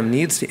diagram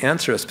needs to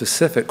answer a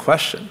specific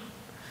question.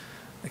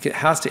 Like, it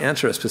has to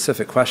answer a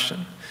specific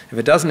question. If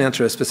it doesn't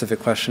answer a specific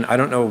question, I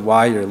don't know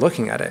why you're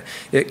looking at it.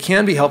 It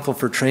can be helpful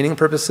for training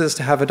purposes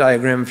to have a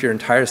diagram of your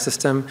entire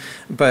system,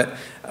 but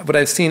what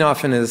I've seen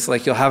often is,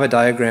 like, you'll have a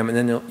diagram and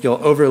then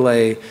you'll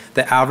overlay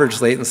the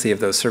average latency of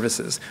those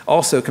services.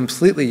 Also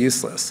completely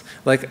useless.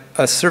 Like,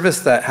 a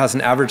service that has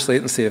an average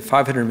latency of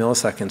 500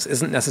 milliseconds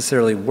isn't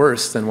necessarily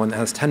worse than one that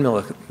has 10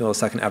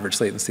 millisecond average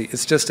latency.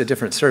 It's just a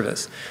different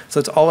service. So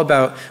it's all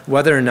about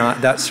whether or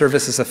not that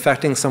service is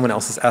affecting someone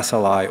else's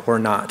SLI or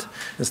not.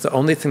 It's the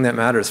only thing that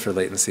matters for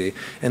latency.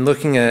 And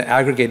looking at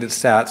aggregated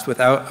stats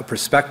without a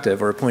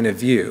perspective or a point of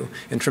view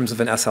in terms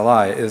of an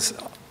SLI is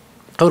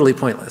totally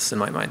pointless in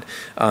my mind.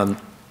 There's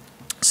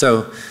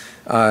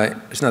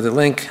another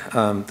link.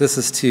 This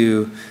is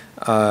to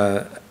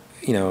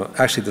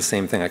actually the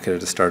same thing. I could have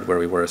just started where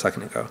we were a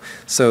second ago.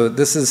 So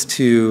this is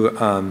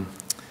to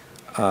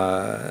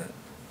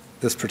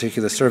this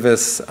particular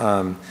service.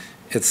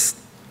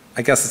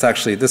 I guess it's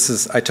actually,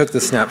 I took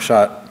this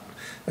snapshot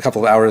a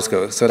couple of hours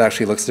ago, so it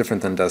actually looks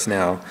different than it does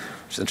now,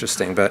 which is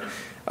interesting. But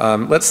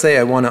let's say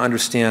I want to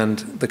understand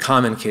the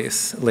common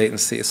case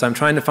latency. So I'm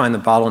trying to find the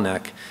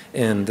bottleneck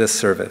in this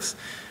service.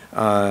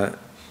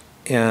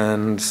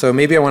 And so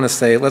maybe I want to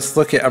say, let's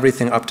look at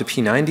everything up to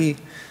P90.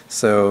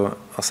 So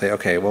I'll say,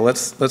 okay, well,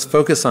 let's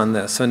focus on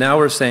this. So now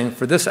we're saying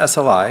for this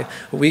SLI,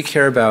 what we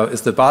care about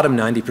is the bottom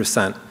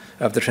 90%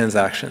 of the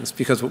transactions,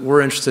 because what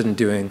we're interested in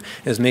doing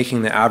is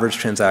making the average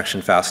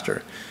transaction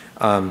faster.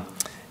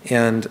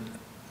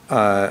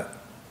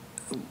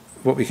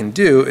 What we can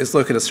do is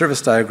look at a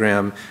service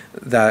diagram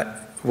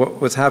that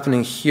what's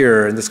happening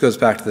here, and this goes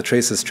back to the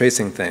traces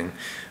tracing thing.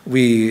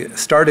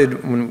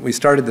 When we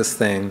started this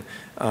thing,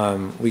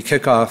 we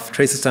kick off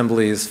trace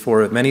assemblies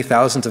for many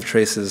thousands of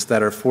traces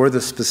that are for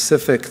the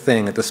specific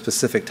thing at the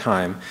specific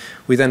time.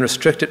 We then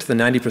restrict it to the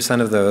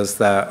 90% of those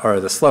that are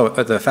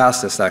the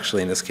fastest,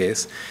 actually, in this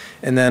case.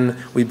 And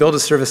then we build a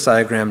service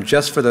diagram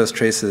just for those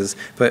traces,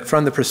 but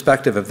from the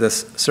perspective of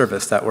this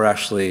service that we're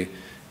actually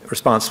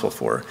responsible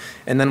for.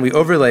 And then we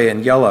overlay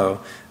in yellow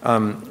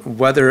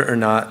whether or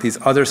not these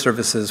other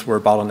services were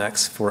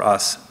bottlenecks for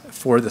us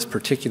for this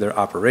particular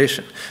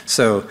operation.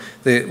 So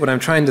what I'm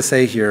trying to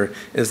say here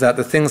is that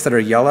the things that are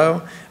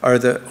yellow are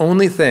the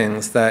only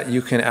things that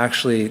you can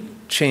actually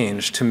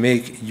change to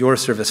make your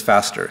service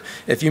faster.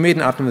 If you made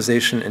an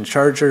optimization in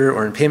Charger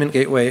or in Payment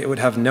Gateway, it would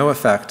have no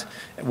effect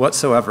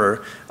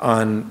whatsoever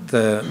on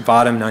the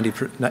bottom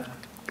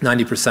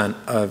 90%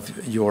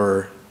 of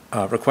your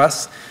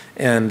requests.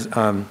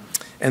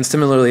 And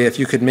similarly, if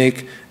you could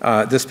make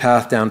this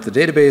path down to the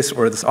database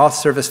or this auth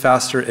service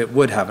faster, it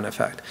would have an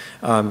effect.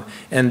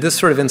 And this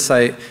sort of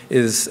insight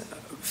is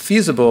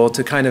feasible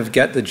to kind of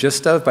get the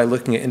gist of by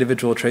looking at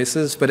individual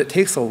traces, but it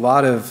takes a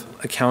lot of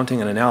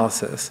accounting and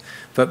analysis.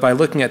 But by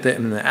looking at it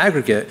in the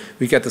aggregate,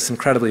 we get this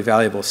incredibly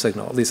valuable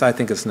signal. At least I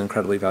think it's an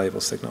incredibly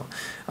valuable signal.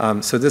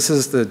 So this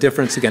is the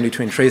difference, again,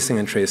 between tracing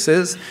and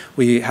traces.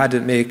 We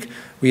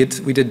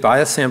did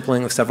bias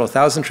sampling of several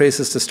thousand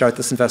traces to start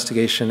this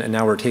investigation, and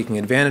now we're taking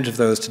advantage of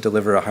those to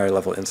deliver a higher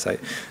level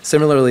insight.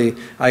 Similarly,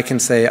 I can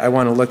say I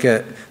want to look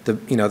at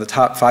the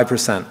top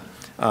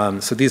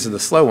 5%. So these are the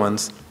slow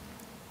ones,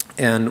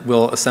 and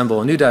we'll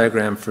assemble a new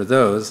diagram for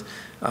those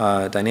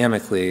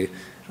dynamically,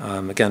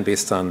 again,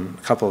 based on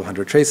a couple of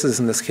hundred traces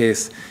in this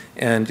case.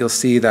 And you'll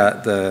see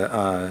that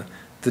the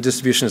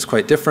distribution is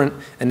quite different,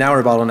 and now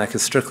our bottleneck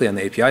is strictly on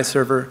the API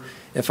server.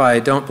 If I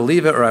don't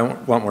believe it or I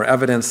want more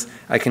evidence,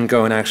 I can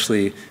go and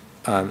actually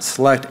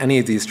select any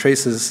of these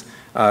traces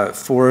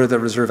for the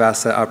reserve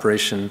asset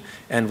operation,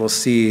 and we'll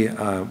see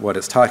what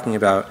it's talking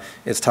about.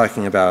 It's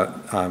talking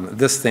about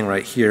this thing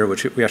right here,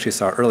 which we actually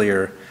saw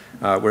earlier,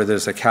 where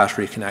there's a cache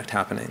reconnect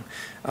happening.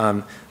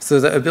 So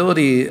the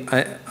ability,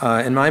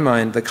 in my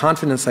mind, the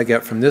confidence I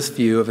get from this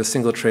view of a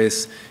single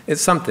trace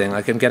is something,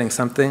 like I'm getting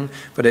something,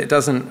 but it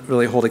doesn't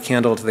really hold a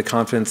candle to the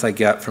confidence I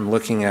get from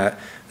looking at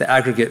the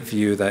aggregate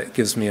view that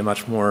gives me a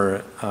much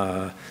more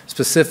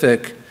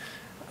specific,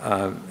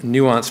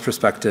 nuanced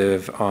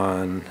perspective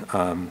on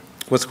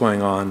what's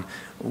going on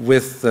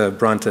with the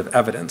brunt of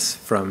evidence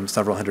from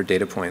several hundred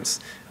data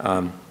points.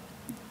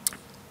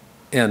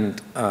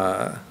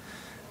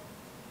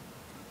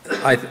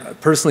 I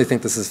personally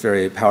think this is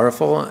very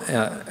powerful,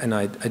 and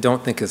I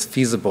don't think it's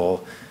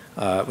feasible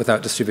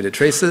without distributed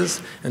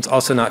traces. And it's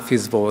also not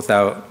feasible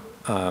without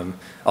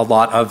a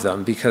lot of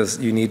them, because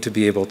you need to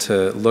be able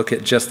to look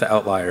at just the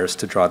outliers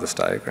to draw this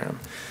diagram.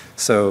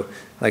 So,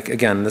 like,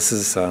 again, this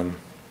is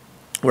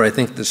where I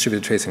think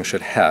distributed tracing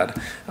should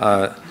head.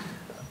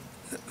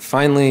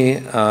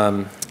 Finally,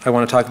 I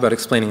want to talk about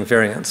explaining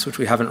variance, which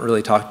we haven't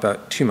really talked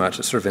about too much.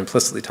 It's sort of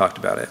implicitly talked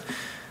about it.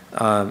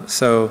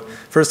 So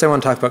first I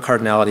want to talk about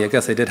cardinality. I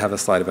guess I did have a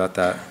slide about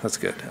that. That's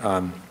good.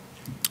 I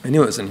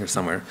knew it was in here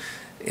somewhere.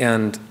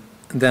 And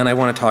then I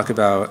want to talk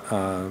about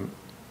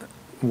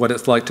what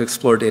it's like to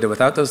explore data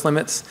without those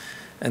limits,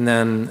 and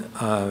then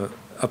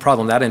a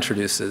problem that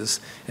introduces,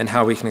 and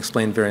how we can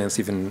explain variance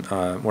even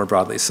more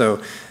broadly.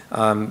 So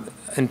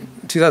in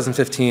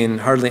 2015,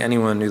 hardly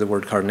anyone knew the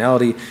word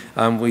cardinality.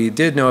 We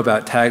did know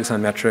about tags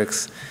on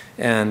metrics,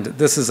 and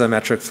this is a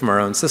metric from our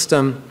own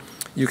system.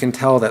 You can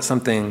tell that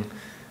something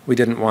we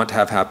didn't want to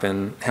have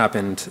happened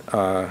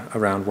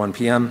around 1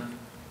 p.m.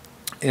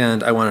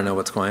 And I want to know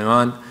what's going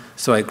on.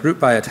 So I group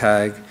by a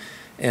tag,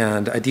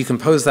 and I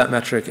decompose that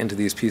metric into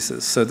these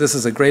pieces. So this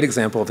is a great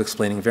example of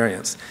explaining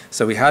variance.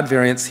 So we had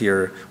variance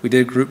here, we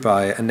did group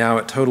by, and now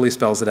it totally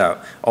spells it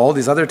out. All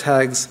these other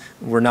tags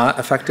were not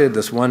affected,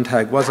 this one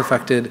tag was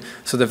affected,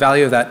 so the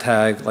value of that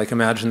tag, like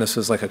imagine this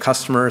was like a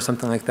customer or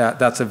something like that,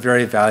 that's a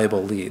very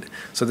valuable lead.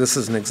 So this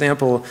is an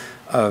example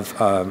of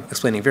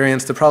explaining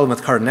variance. The problem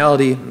with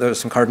cardinality, there's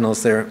some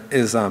cardinals there,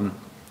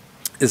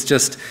 is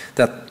just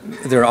that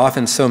there are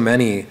often so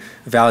many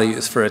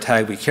values for a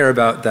tag we care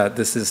about that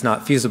this is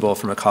not feasible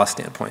from a cost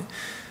standpoint.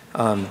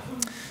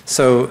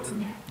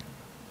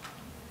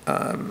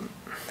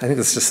 I think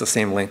it's just the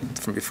same link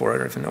from before. I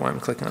don't even know why I'm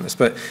clicking on this.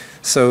 But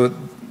so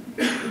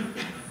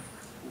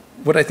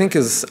what I think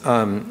is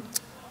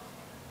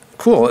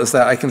cool is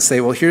that I can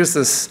say, well, here's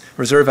this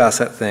reserve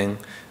asset thing.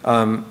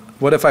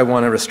 What if I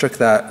want to restrict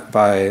that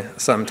by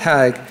some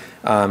tag?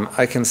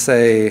 I can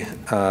say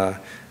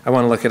I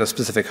want to look at a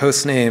specific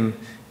host name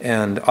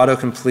and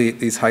autocomplete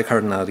these high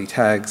cardinality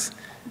tags.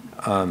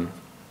 Oh,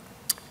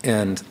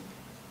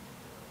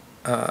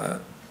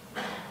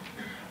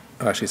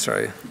 actually,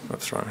 sorry.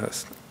 Whoops, wrong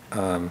host.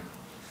 I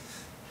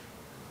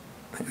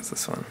think it's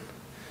this one.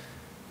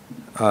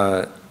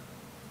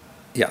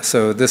 Yeah,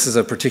 so this is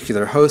a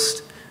particular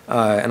host,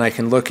 and I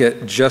can look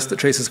at just the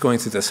traces going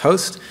through this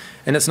host.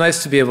 And it's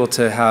nice to be able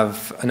to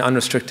have an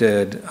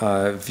unrestricted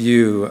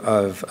view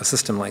of a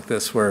system like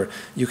this, where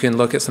you can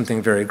look at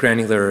something very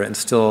granular and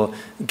still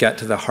get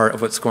to the heart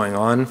of what's going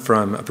on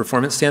from a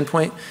performance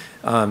standpoint.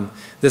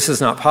 This is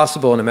not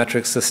possible in a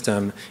metric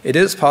system. It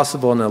is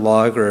possible in a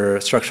log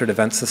or structured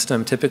event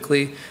system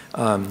typically,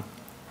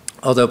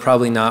 although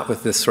probably not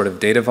with this sort of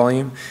data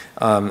volume.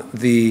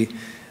 The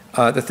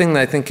thing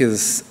that I think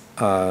is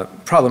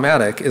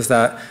problematic is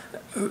that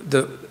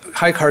the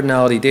high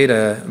cardinality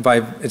data, by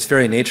its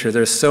very nature,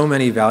 there's so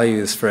many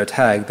values for a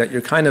tag that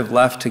you're kind of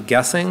left to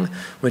guessing,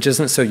 which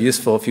isn't so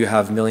useful if you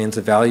have millions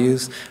of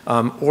values.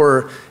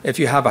 Or if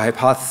you have a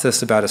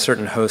hypothesis about a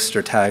certain host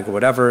or tag or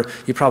whatever,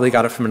 you probably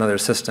got it from another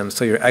system.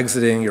 So you're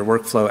exiting your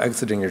workflow,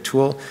 exiting your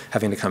tool,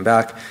 having to come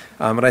back.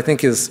 What I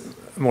think is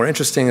more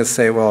interesting is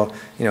say, well,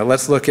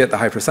 let's look at the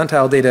high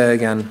percentile data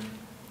again.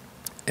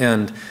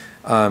 And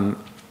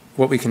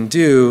what we can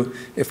do,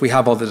 if we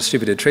have all the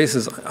distributed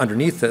traces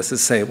underneath this,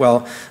 is say,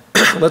 well,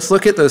 let's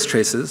look at those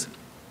traces,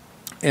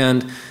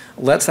 and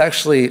let's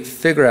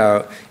figure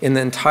out in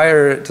the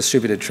entire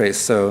distributed trace.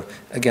 So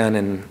again,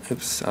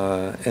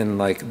 in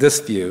like this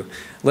view,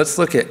 let's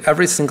look at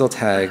every single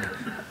tag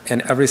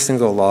and every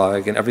single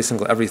log and every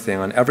single everything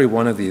on every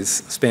one of these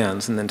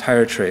spans in the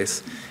entire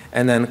trace,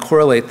 and then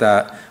correlate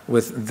that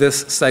with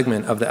this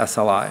segment of the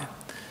SLI.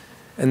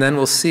 And then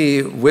we'll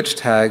see which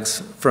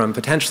tags from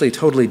potentially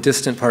totally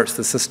distant parts of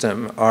the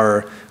system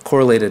are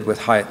correlated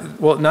with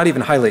well, not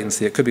even high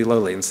latency, it could be low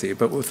latency,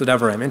 but with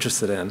whatever I'm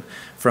interested in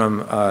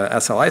from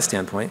SLI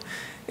standpoint,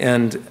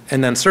 and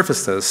then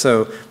surface those.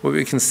 So what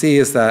we can see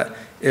is that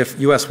if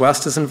US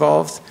West is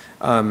involved,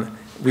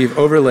 we've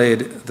overlaid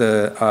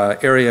the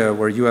area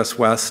where US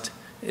West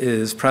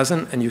is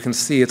present, and you can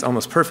see it's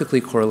almost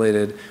perfectly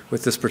correlated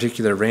with this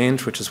particular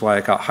range, which is why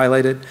it got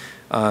highlighted.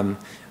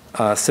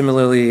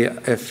 Similarly,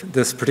 if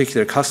this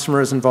particular customer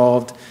is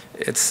involved,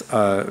 it's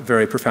a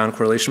very profound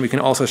correlation. We can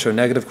also show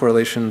negative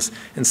correlations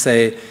and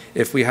say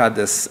if we had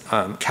this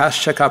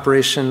cache check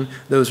operation,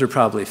 those are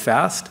probably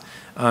fast.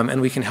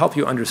 And we can help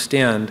you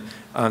understand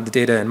the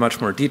data in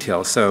much more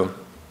detail. So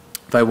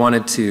if I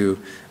wanted to,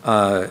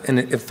 and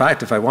in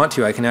fact, if I want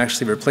to, I can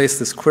actually replace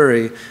this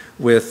query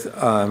with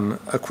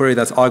a query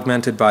that's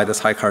augmented by this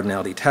high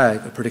cardinality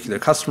tag, a particular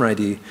customer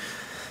ID.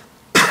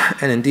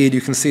 And indeed,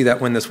 you can see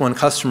that when this one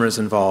customer is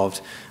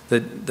involved,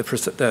 the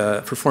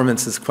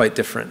performance is quite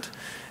different.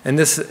 And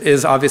this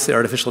is obviously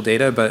artificial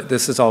data, but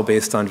this is all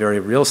based on very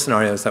real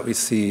scenarios that we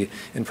see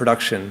in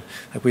production.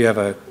 Like we have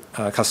a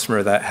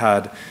customer that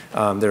had,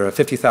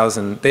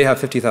 they have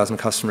 50,000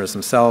 customers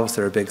themselves,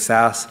 they're a big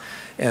SaaS,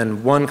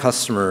 and one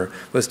customer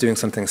was doing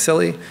something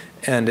silly,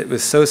 and it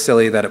was so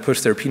silly that it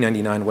pushed their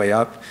P99 way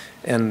up,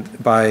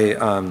 and by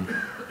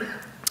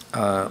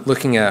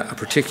looking at a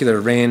particular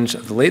range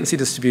of the latency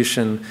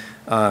distribution,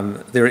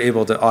 they were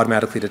able to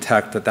automatically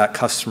detect that that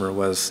customer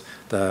was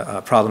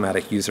the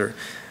problematic user.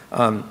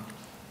 And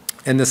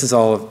this is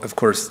all, of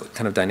course,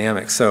 kind of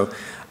dynamic. So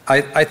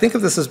I think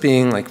of this as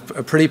being like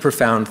a pretty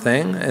profound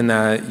thing in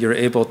that you're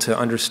able to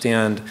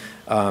understand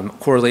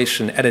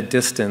correlation at a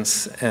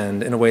distance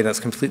and in a way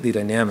that's completely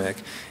dynamic.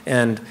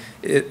 And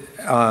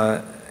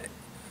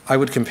I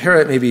would compare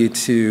it maybe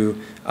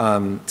to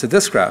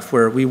this graph,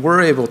 where we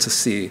were able to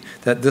see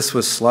that this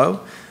was slow.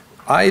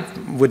 I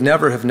would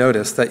never have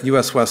noticed that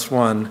US West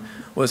 1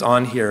 was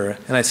on here,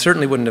 and I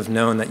certainly wouldn't have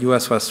known that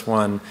US West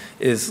 1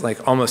 is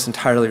like almost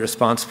entirely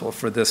responsible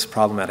for this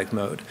problematic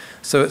mode.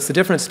 So it's the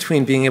difference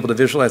between being able to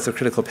visualize the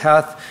critical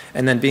path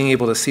and then being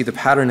able to see the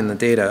pattern in the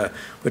data,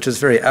 which is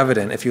very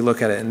evident if you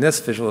look at it in this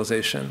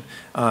visualization.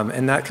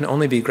 And that can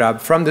only be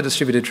grabbed from the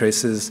distributed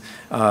traces,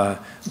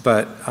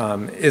 but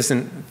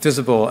isn't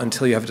visible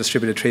until you have a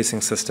distributed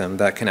tracing system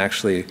that can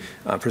actually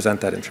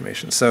present that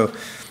information. So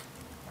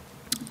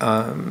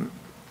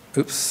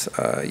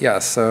yeah,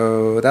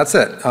 so that's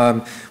it.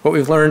 What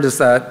we've learned is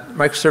that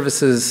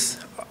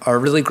microservices are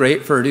really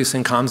great for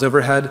reducing comms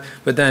overhead,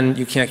 but then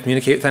you can't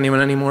communicate with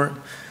anyone anymore.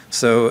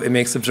 So it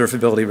makes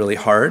observability really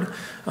hard.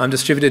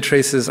 Distributed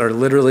traces are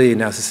literally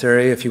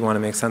necessary if you want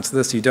to make sense of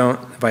this. You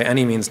don't by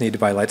any means need to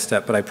buy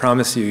Lightstep, but I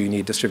promise you, you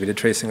need distributed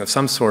tracing of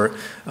some sort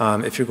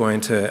if you're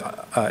going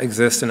to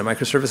exist in a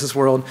microservices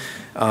world.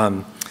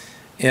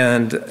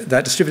 And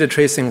that distributed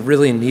tracing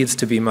really needs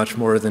to be much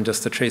more than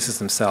just the traces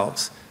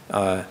themselves.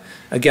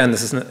 Again,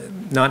 this is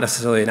not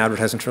necessarily an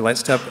advertisement for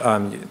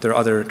Lightstep. There are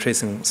other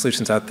tracing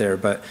solutions out there,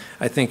 but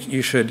I think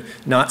you should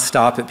not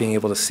stop at being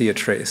able to see a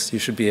trace. You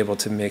should be able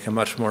to make a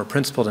much more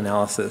principled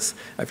analysis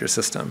of your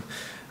system.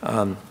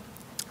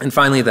 And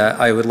finally, that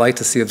I would like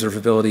to see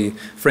observability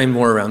framed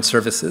more around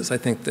services. I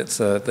think that's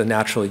the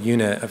natural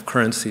unit of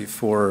currency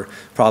for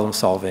problem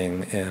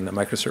solving in a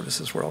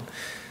microservices world.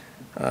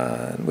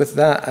 With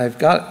that, I've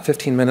got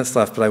 15 minutes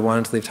left, but I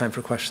wanted to leave time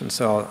for questions,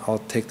 so I'll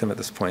take them at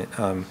this point.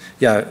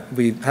 Yeah,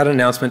 we had an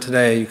announcement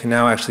today. You can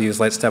now actually use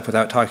Lightstep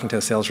without talking to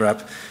a sales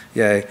rep.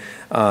 Yay.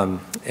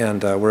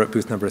 And we're at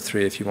booth number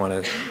 3 if you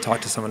want to talk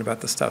to someone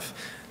about this stuff.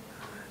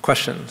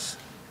 Questions?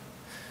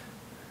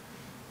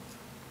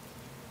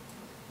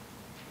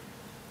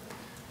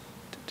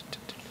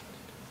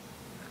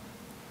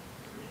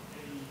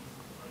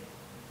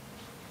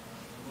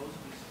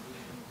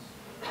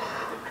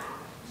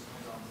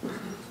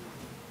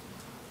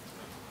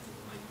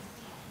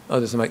 Oh,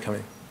 there's a mic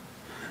coming.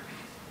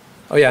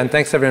 Oh yeah, and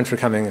thanks everyone for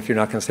coming. If you're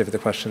not going to stay for the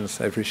questions,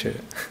 I appreciate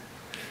it.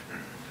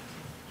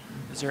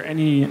 Is there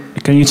any,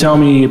 can you tell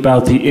me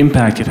about the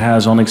impact it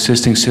has on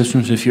existing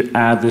systems if you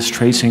add this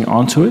tracing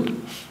onto it?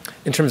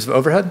 In terms of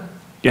overhead?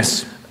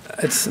 Yes.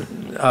 It's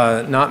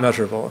not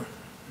measurable.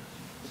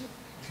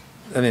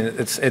 I mean,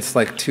 it's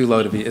like too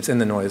low to be, it's in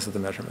the noise of the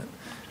measurement.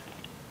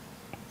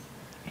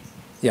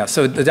 Yeah,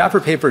 so the Dapper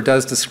paper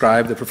does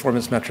describe the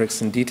performance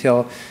metrics in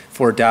detail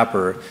for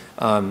Dapper,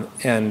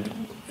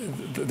 and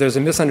there's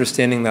a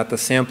misunderstanding that the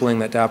sampling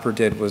that Dapper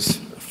did was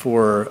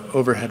for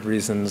overhead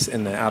reasons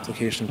in the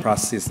application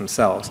processes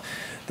themselves.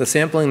 The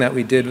sampling that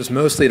we did was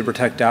mostly to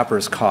protect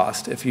Dapper's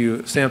cost. If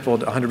you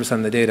sampled 100%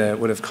 of the data, it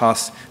would have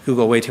cost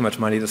Google way too much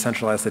money to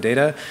centralize the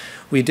data.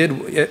 We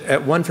did,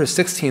 at 1 for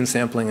 16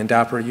 sampling in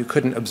Dapper, you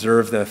couldn't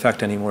observe the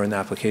effect anymore in the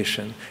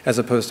application, as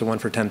opposed to 1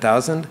 for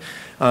 10,000.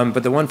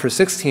 But the 1 for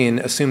 16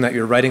 assumed that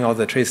you're writing all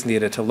the tracing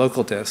data to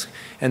local disk,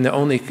 and the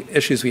only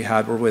issues we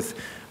had were with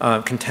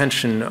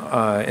contention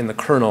in the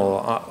kernel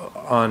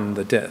on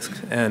the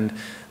disk. And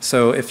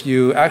so if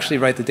you actually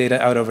write the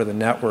data out over the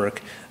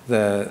network,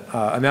 the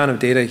amount of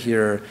data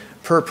here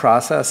per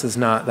process is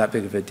not that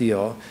big of a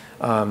deal.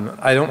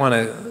 I don't want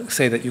to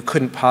say that you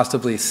couldn't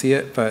possibly see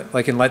it, but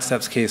like in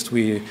Lightstep's case,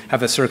 we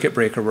have a circuit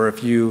breaker where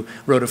if you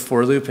wrote a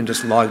for loop and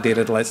just logged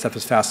data to Lightstep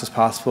as fast as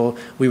possible,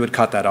 we would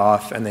cut that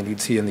off, and then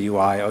you'd see in the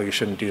UI, oh, you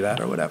shouldn't do that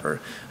or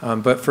whatever.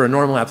 But for a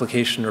normal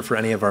application or for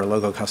any of our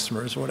logo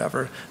customers or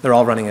whatever, they're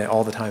all running it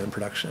all the time in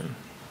production.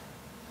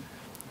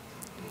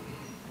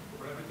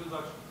 For every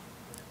transaction?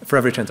 For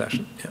every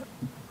transaction, yeah.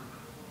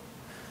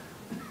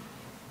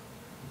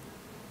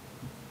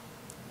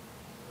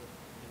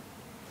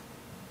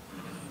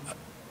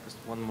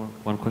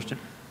 One question.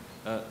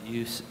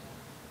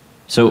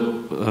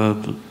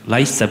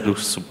 Lightstep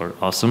looks super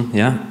awesome,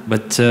 yeah,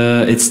 but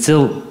it's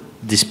still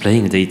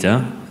displaying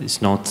data.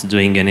 It's not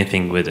doing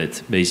anything with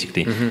it,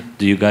 basically. Mm-hmm.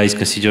 Do you guys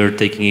consider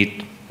taking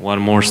it one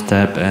more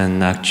step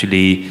and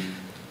actually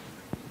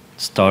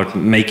start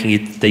making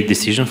it take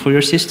decision for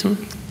your system?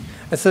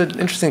 That's an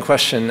interesting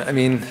question. I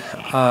mean,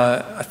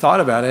 I thought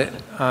about it.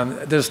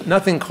 There's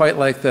nothing quite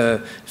like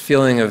the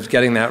feeling of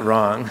getting that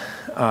wrong.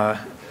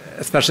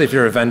 Especially if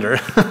you're a vendor.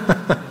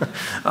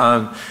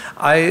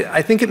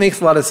 I think it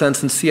makes a lot of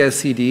sense in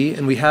CI/CD,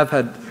 and we have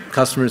had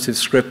customers who've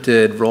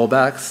scripted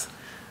rollbacks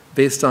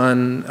based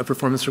on a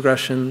performance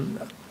regression.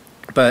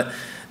 But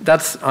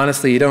that's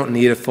honestly, you don't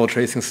need a full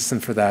tracing system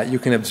for that. You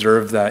can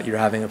observe that you're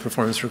having a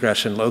performance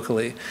regression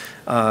locally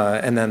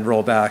and then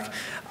roll back.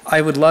 I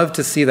would love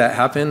to see that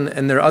happen,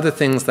 and there are other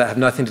things that have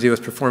nothing to do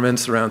with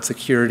performance around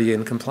security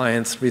and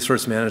compliance,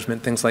 resource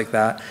management, things like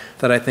that,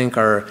 that I think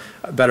are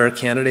better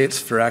candidates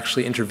for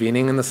actually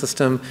intervening in the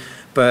system.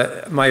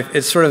 But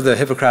it's sort of the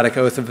Hippocratic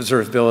oath of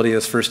observability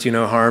is first do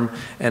no harm,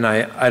 and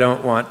I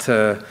don't want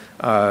to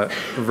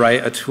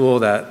write a tool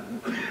that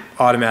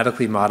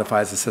automatically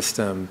modifies the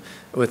system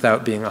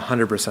without being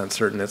 100%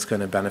 certain it's going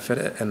to benefit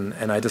it,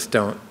 and I just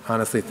don't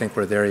honestly think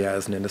we're there yet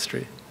as an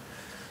industry.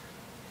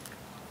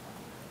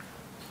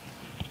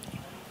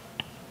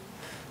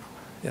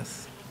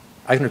 Yes.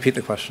 I can repeat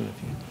the question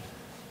if you...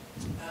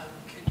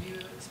 Can you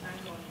expand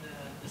on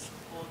the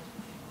support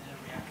in the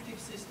reactive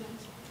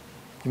systems?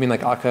 You mean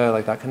like Akka,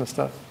 like that kind of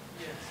stuff?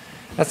 Yes.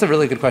 That's a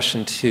really good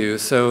question too.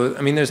 So,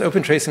 I mean, there's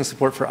open tracing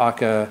support for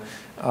Akka,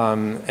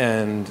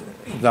 and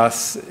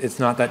thus it's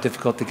not that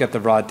difficult to get the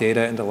raw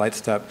data into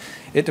Lightstep.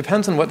 It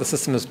depends on what the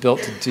system is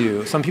built to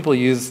do. Some people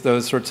use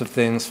those sorts of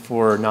things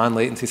for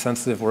non-latency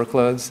sensitive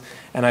workloads,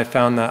 and I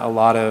found that a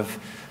lot of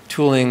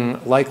tooling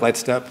like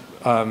Lightstep,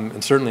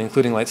 and certainly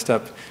including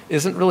Lightstep,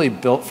 isn't really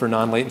built for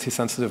non-latency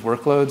sensitive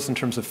workloads in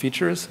terms of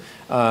features.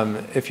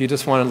 If you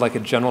just wanted like a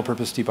general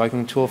purpose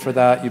debugging tool for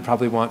that, you'd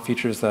probably want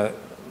features that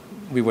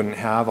we wouldn't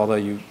have, although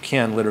you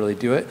can literally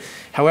do it.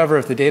 However,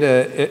 if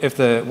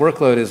the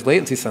workload is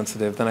latency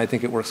sensitive, then I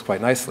think it works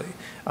quite nicely.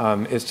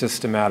 It's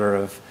just a matter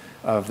of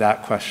of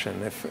that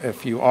question.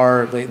 If you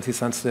are latency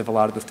sensitive, a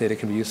lot of this data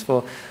can be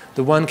useful.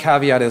 The one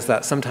caveat is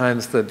that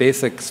sometimes the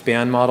basic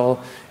span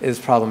model is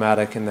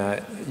problematic in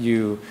that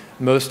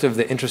most of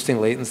the interesting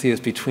latency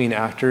is between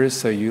actors,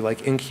 so you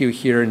like enqueue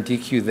here and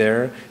dequeue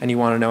there, and you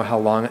want to know how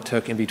long it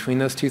took in between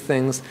those two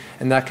things,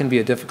 and that can be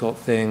a difficult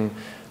thing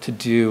to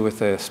do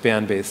with a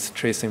span-based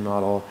tracing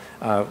model.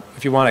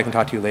 If you want, I can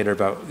talk to you later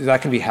about,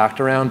 that can be hacked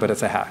around, but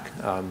it's a hack,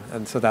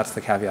 and so that's the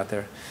caveat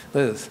there.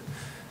 Liz?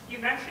 You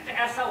mentioned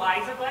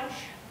SLIs a bunch.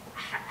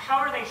 How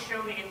are they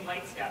shown in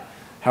Lightstep?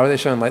 How are they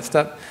shown in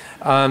Lightstep?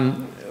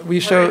 We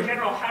Or show. in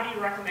general, how do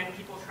you recommend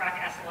people track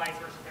SLIs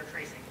versus their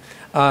tracing?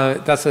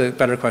 That's a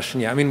better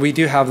question, yeah. I mean, we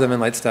do have them in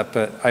Lightstep,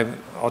 but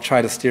I'll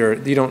try to steer.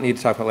 You don't need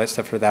to talk about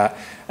Lightstep for that.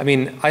 I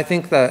mean, I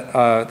think that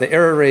the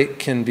error rate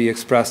can be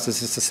expressed as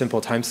just a simple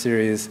time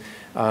series.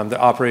 The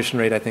operation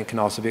rate, I think, can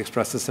also be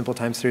expressed as simple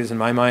time series in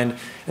my mind.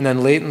 And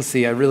then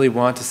latency, I really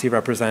want to see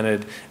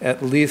represented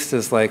at least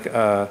as like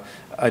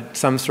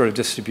some sort of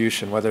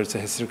distribution, whether it's a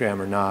histogram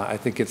or not. I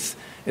think it's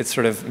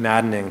sort of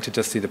maddening to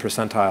just see the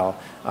percentile,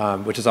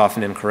 which is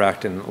often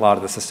incorrect in a lot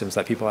of the systems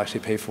that people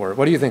actually pay for.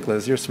 What do you think,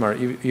 Liz? You're smart.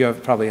 You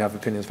probably have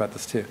opinions about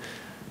this too.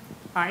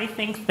 I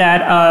think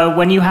that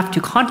when you have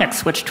to context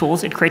switch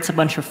tools, it creates a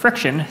bunch of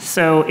friction.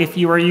 So if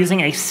you are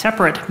using a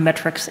separate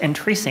metrics and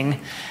tracing,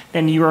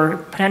 then you are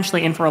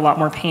potentially in for a lot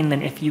more pain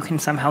than if you can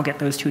somehow get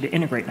those two to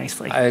integrate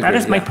nicely. I agree, that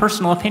is my yeah.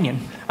 personal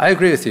opinion. I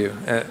agree with you.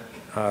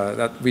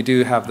 That we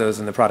do have those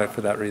in the product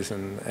for that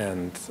reason,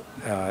 and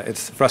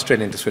it's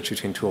frustrating to switch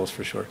between tools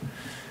for sure.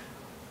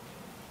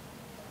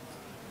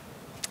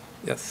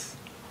 Yes?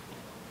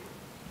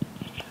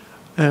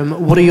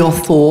 What are your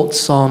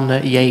thoughts on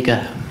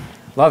Jaeger?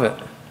 Love it.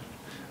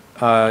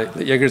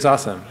 Jaeger's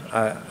awesome.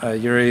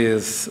 Yuri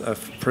is a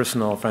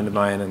personal friend of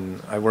mine,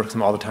 and I work with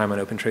him all the time on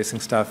open tracing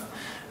stuff.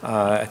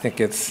 I think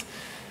it's,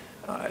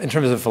 in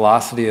terms of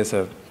velocity as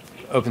a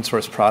open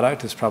source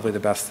product, is probably the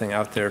best thing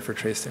out there for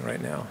tracing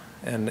right now.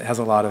 And it has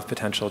a lot of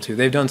potential too.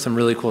 They've done some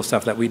really cool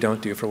stuff that we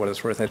don't do, for what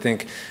it's worth. I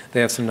think they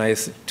have some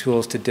nice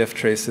tools to diff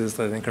traces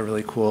that I think are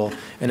really cool.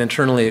 And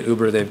internally at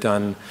Uber, they've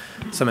done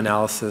some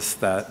analysis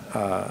that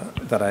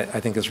I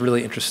think is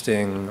really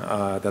interesting.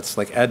 That's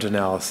like edge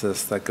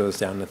analysis that goes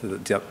down into the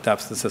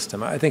depths of the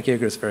system. I think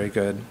Jaeger is a very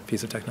good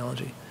piece of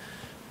technology.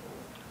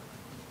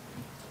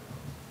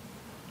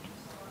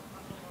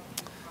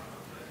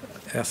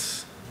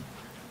 Yes.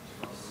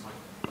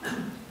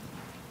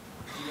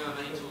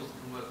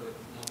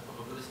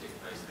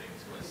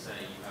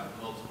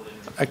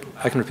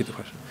 I can repeat the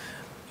question.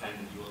 And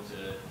you want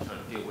to try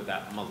to deal with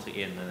that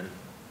multi-in and then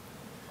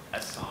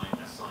assign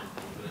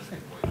probabilistic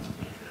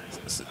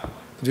weights.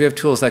 Do we have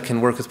tools that can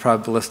work with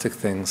probabilistic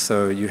things?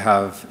 So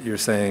you're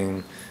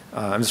saying,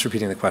 I'm just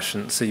repeating the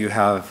question. So you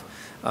have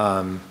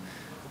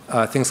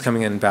things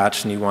coming in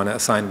batch and you want to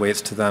assign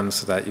weights to them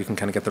so that you can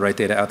kind of get the right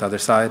data out the other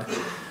side?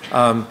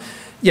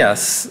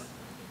 Yes.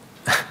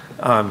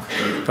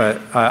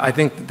 But I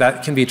think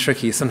that can be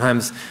tricky.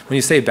 Sometimes when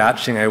you say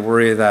batching, I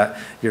worry that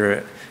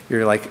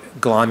you're like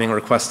glomming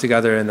requests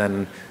together and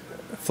then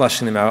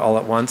flushing them out all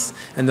at once.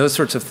 And those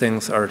sorts of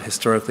things are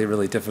historically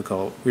really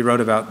difficult. We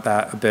wrote about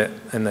that a bit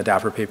in the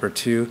Dapper paper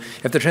too.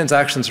 If the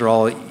transactions are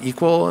all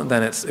equal,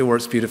 then it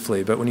works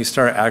beautifully. But when you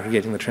start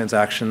aggregating the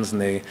transactions and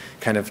they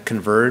kind of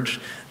converge,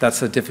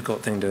 that's a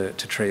difficult thing to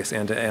trace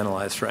and to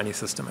analyze for any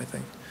system, I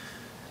think.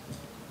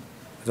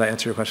 Does that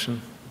answer your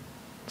question?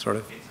 Sort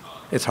of?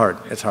 It's hard.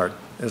 It's hard.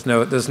 There's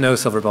no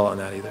silver bullet on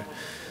that either.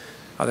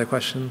 Other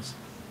questions?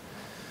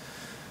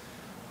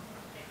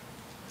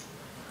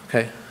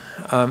 Okay.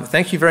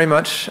 Thank you very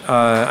much.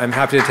 I'm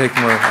happy to take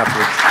more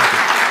afterwards.